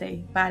let's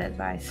say bad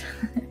advice.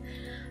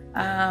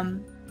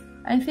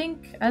 I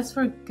think as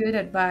for good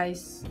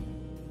advice,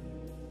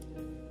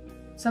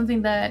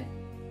 something that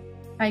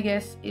I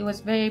guess it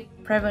was very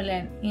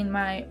prevalent in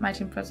my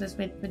matching process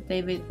with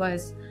David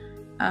was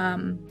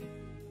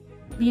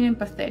being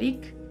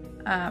empathetic,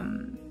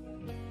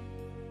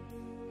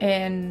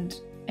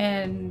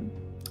 and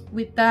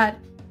with that,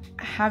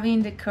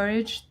 having the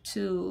courage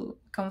to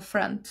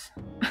confront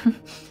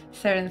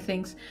certain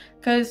things.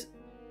 Because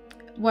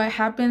what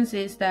happens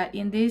is that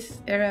in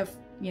this era of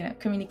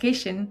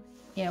communication,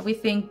 we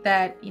think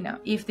that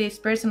if this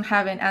person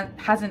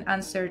hasn't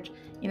answered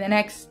in the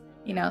next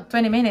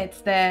 20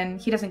 minutes, then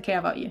he doesn't care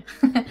about you.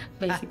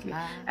 Basically,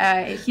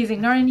 he's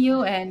ignoring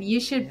you, and you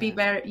should be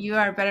better. You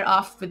are better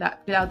off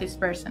without this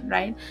person,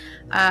 right?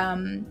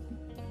 And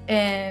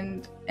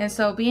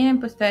so being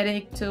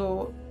empathetic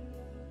to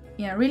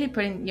really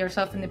putting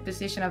yourself in the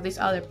position of this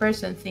other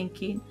person,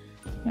 thinking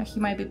he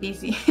might be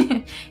busy.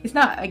 It's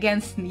not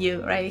against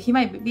you, right? He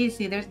might be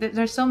busy.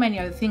 There's so many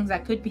other things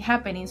that could be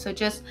happening. So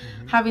just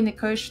having the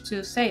courage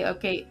to say,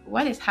 okay,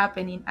 what is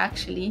happening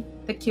actually?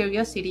 The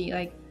curiosity,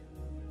 like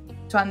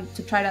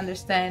to try to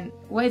understand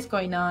what is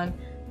going on.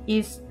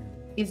 Is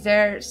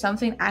there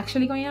something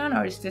actually going on,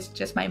 or is this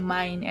just my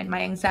mind and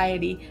my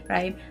anxiety,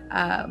 right?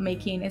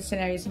 Making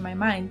scenarios in my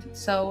mind.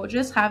 So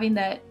just having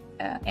that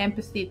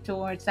empathy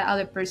towards the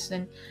other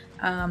person,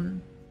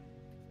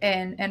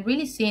 and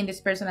really seeing this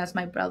person as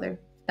my brother.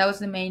 That was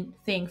the main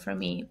thing for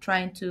me,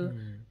 trying to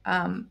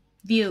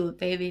view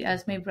David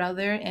as my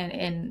brother,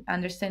 and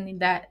understanding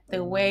that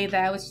the way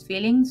that I was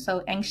feeling,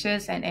 so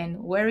anxious and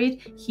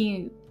worried,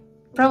 he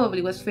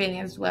probably was feeling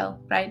as well,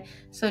 right?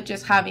 So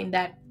just having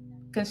that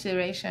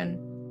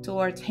consideration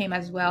towards him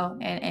as well,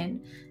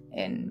 and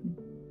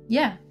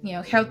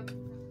help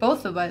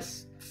both of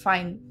us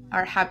find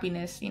our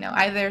happiness,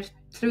 either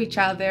through each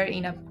other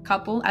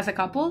as a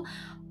couple,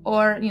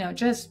 or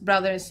just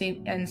brother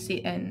and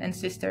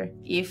sister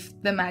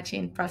if the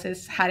matching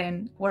process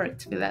hadn't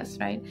worked with us,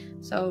 right?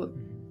 So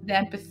the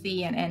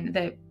empathy and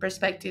the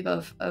perspective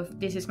of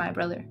this is my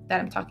brother that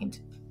I'm talking to.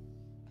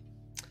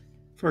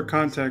 For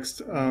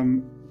context,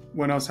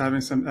 when I was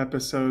having some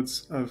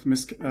episodes of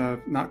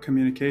not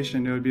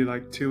communication, it would be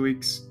like 2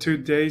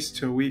 days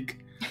to a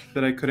week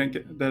that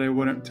I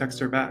wouldn't text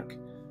her back,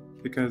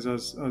 because I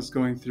was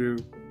going through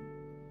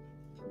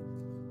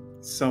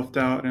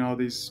self-doubt and all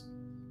these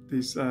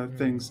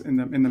things in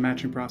the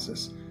matching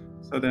process.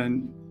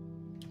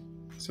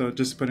 So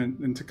just put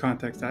into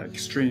context that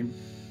extreme.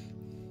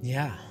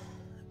 Yeah,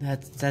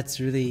 that's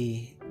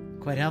really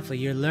quite helpful.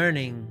 You're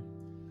learning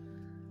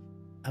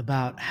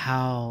about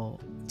how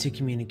to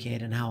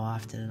communicate and how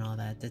often and all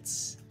that.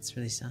 That's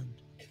really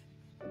sound.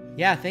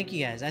 Yeah, thank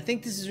you guys. I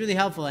think this is really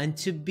helpful. And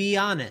to be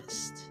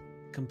honest,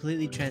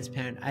 completely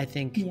transparent, I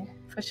think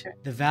for sure,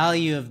 the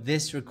value of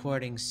this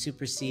recording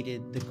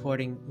superseded the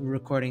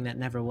recording that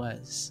never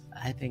was.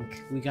 I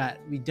think we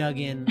dug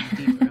in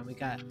deeper and we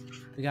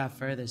got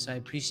further. So I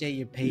appreciate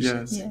your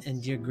patience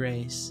and your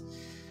grace.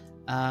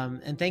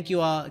 And thank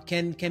you all.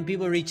 Can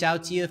people reach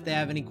out to you if they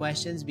have any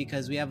questions?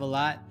 Because we have a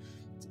lot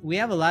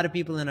of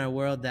people in our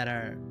world that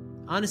are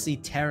honestly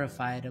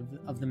terrified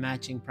of the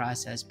matching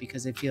process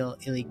because they feel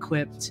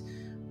ill-equipped,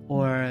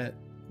 or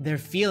their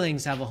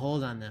feelings have a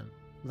hold on them.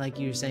 Like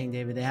you were saying,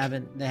 David, they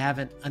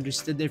haven't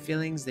understood their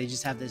feelings. They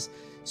just have this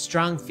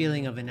strong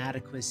feeling of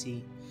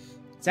inadequacy.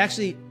 It's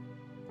actually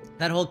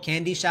that whole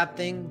candy shop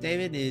thing,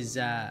 David, is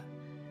the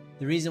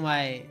reason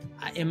why,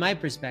 in my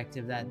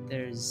perspective, that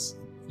there's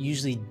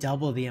usually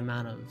double the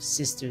amount of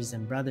sisters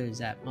and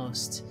brothers at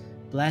most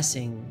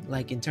blessing,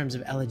 like in terms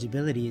of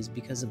eligibility, is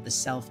because of the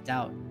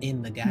self-doubt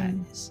in the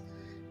guys.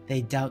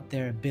 They doubt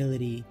their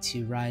ability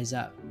to rise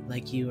up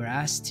like you were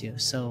asked to.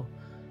 So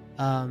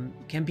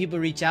can people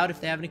reach out if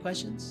they have any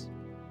questions?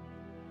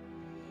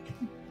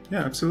 Yeah,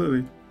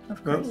 absolutely.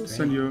 Of course. I'll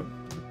send you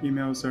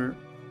emails or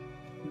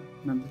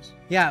numbers.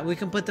 Yeah, we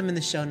can put them in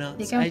the show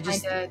notes.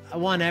 I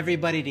want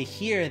everybody to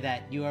hear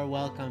that you are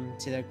welcome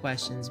to their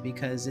questions,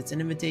 because it's an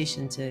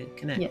invitation to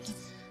connect. Yes.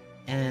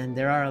 And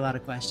there are a lot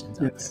of questions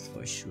out there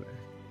for sure.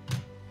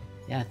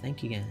 Yeah,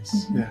 thank you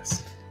guys.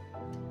 Yes.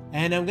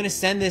 And I'm gonna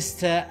send this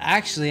to.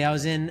 Actually, I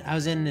was in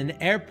an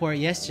airport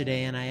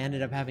yesterday, and I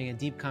ended up having a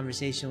deep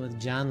conversation with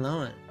John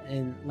Lowen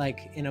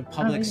in a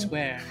public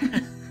square.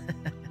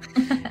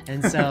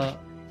 And so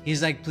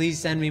he's like, "Please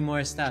send me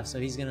more stuff." So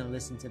he's gonna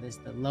listen to this.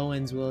 The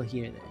Lowens will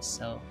hear this.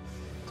 So,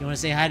 do you want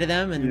to say hi to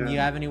them? And do you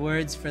have any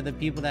words for the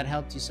people that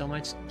helped you so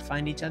much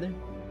find each other?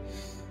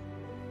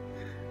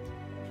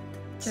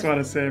 Just want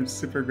to say I'm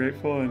super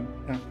grateful, and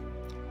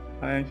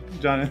hi,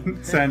 John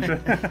and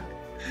Sandra.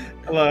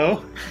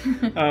 Hello.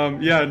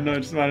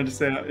 Just wanted to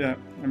say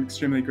I'm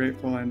extremely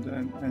grateful, and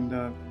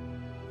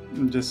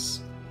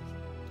just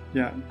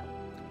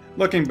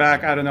looking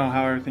back, I don't know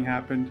how everything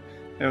happened.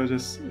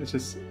 It's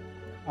just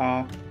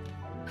awe.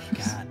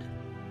 God.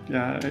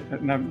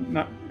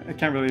 I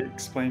can't really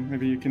explain.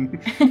 Maybe you can.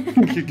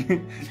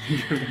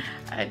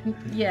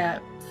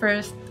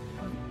 First,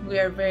 we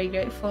are very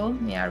grateful.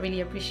 I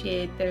really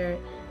appreciate their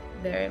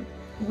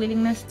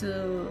willingness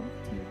to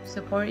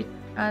support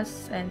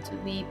us and to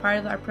be part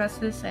of our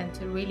process and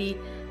to really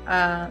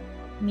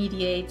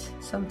mediate.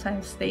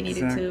 Sometimes they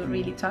needed to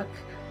really talk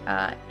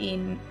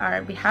in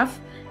our behalf,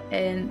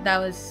 and that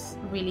was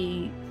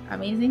really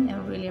amazing. I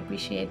really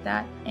appreciate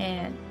that,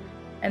 and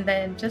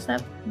then just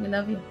that we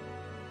love you.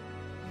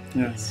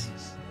 Yes.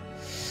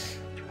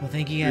 Well,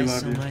 thank you We guys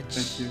love so you. much.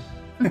 Thank you.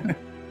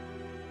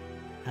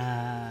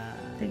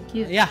 Thank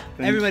you. Yeah,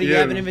 Thank everybody, you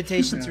have an you.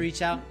 invitation to Yeah.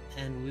 reach out,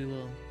 and we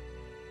will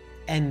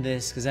end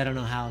this because I don't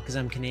know how, because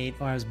I'm Canadian,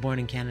 or I was born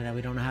in Canada.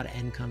 We don't know how to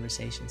end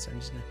conversations, so I'm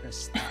just gonna press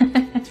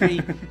stop.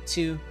 3,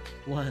 2,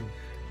 1.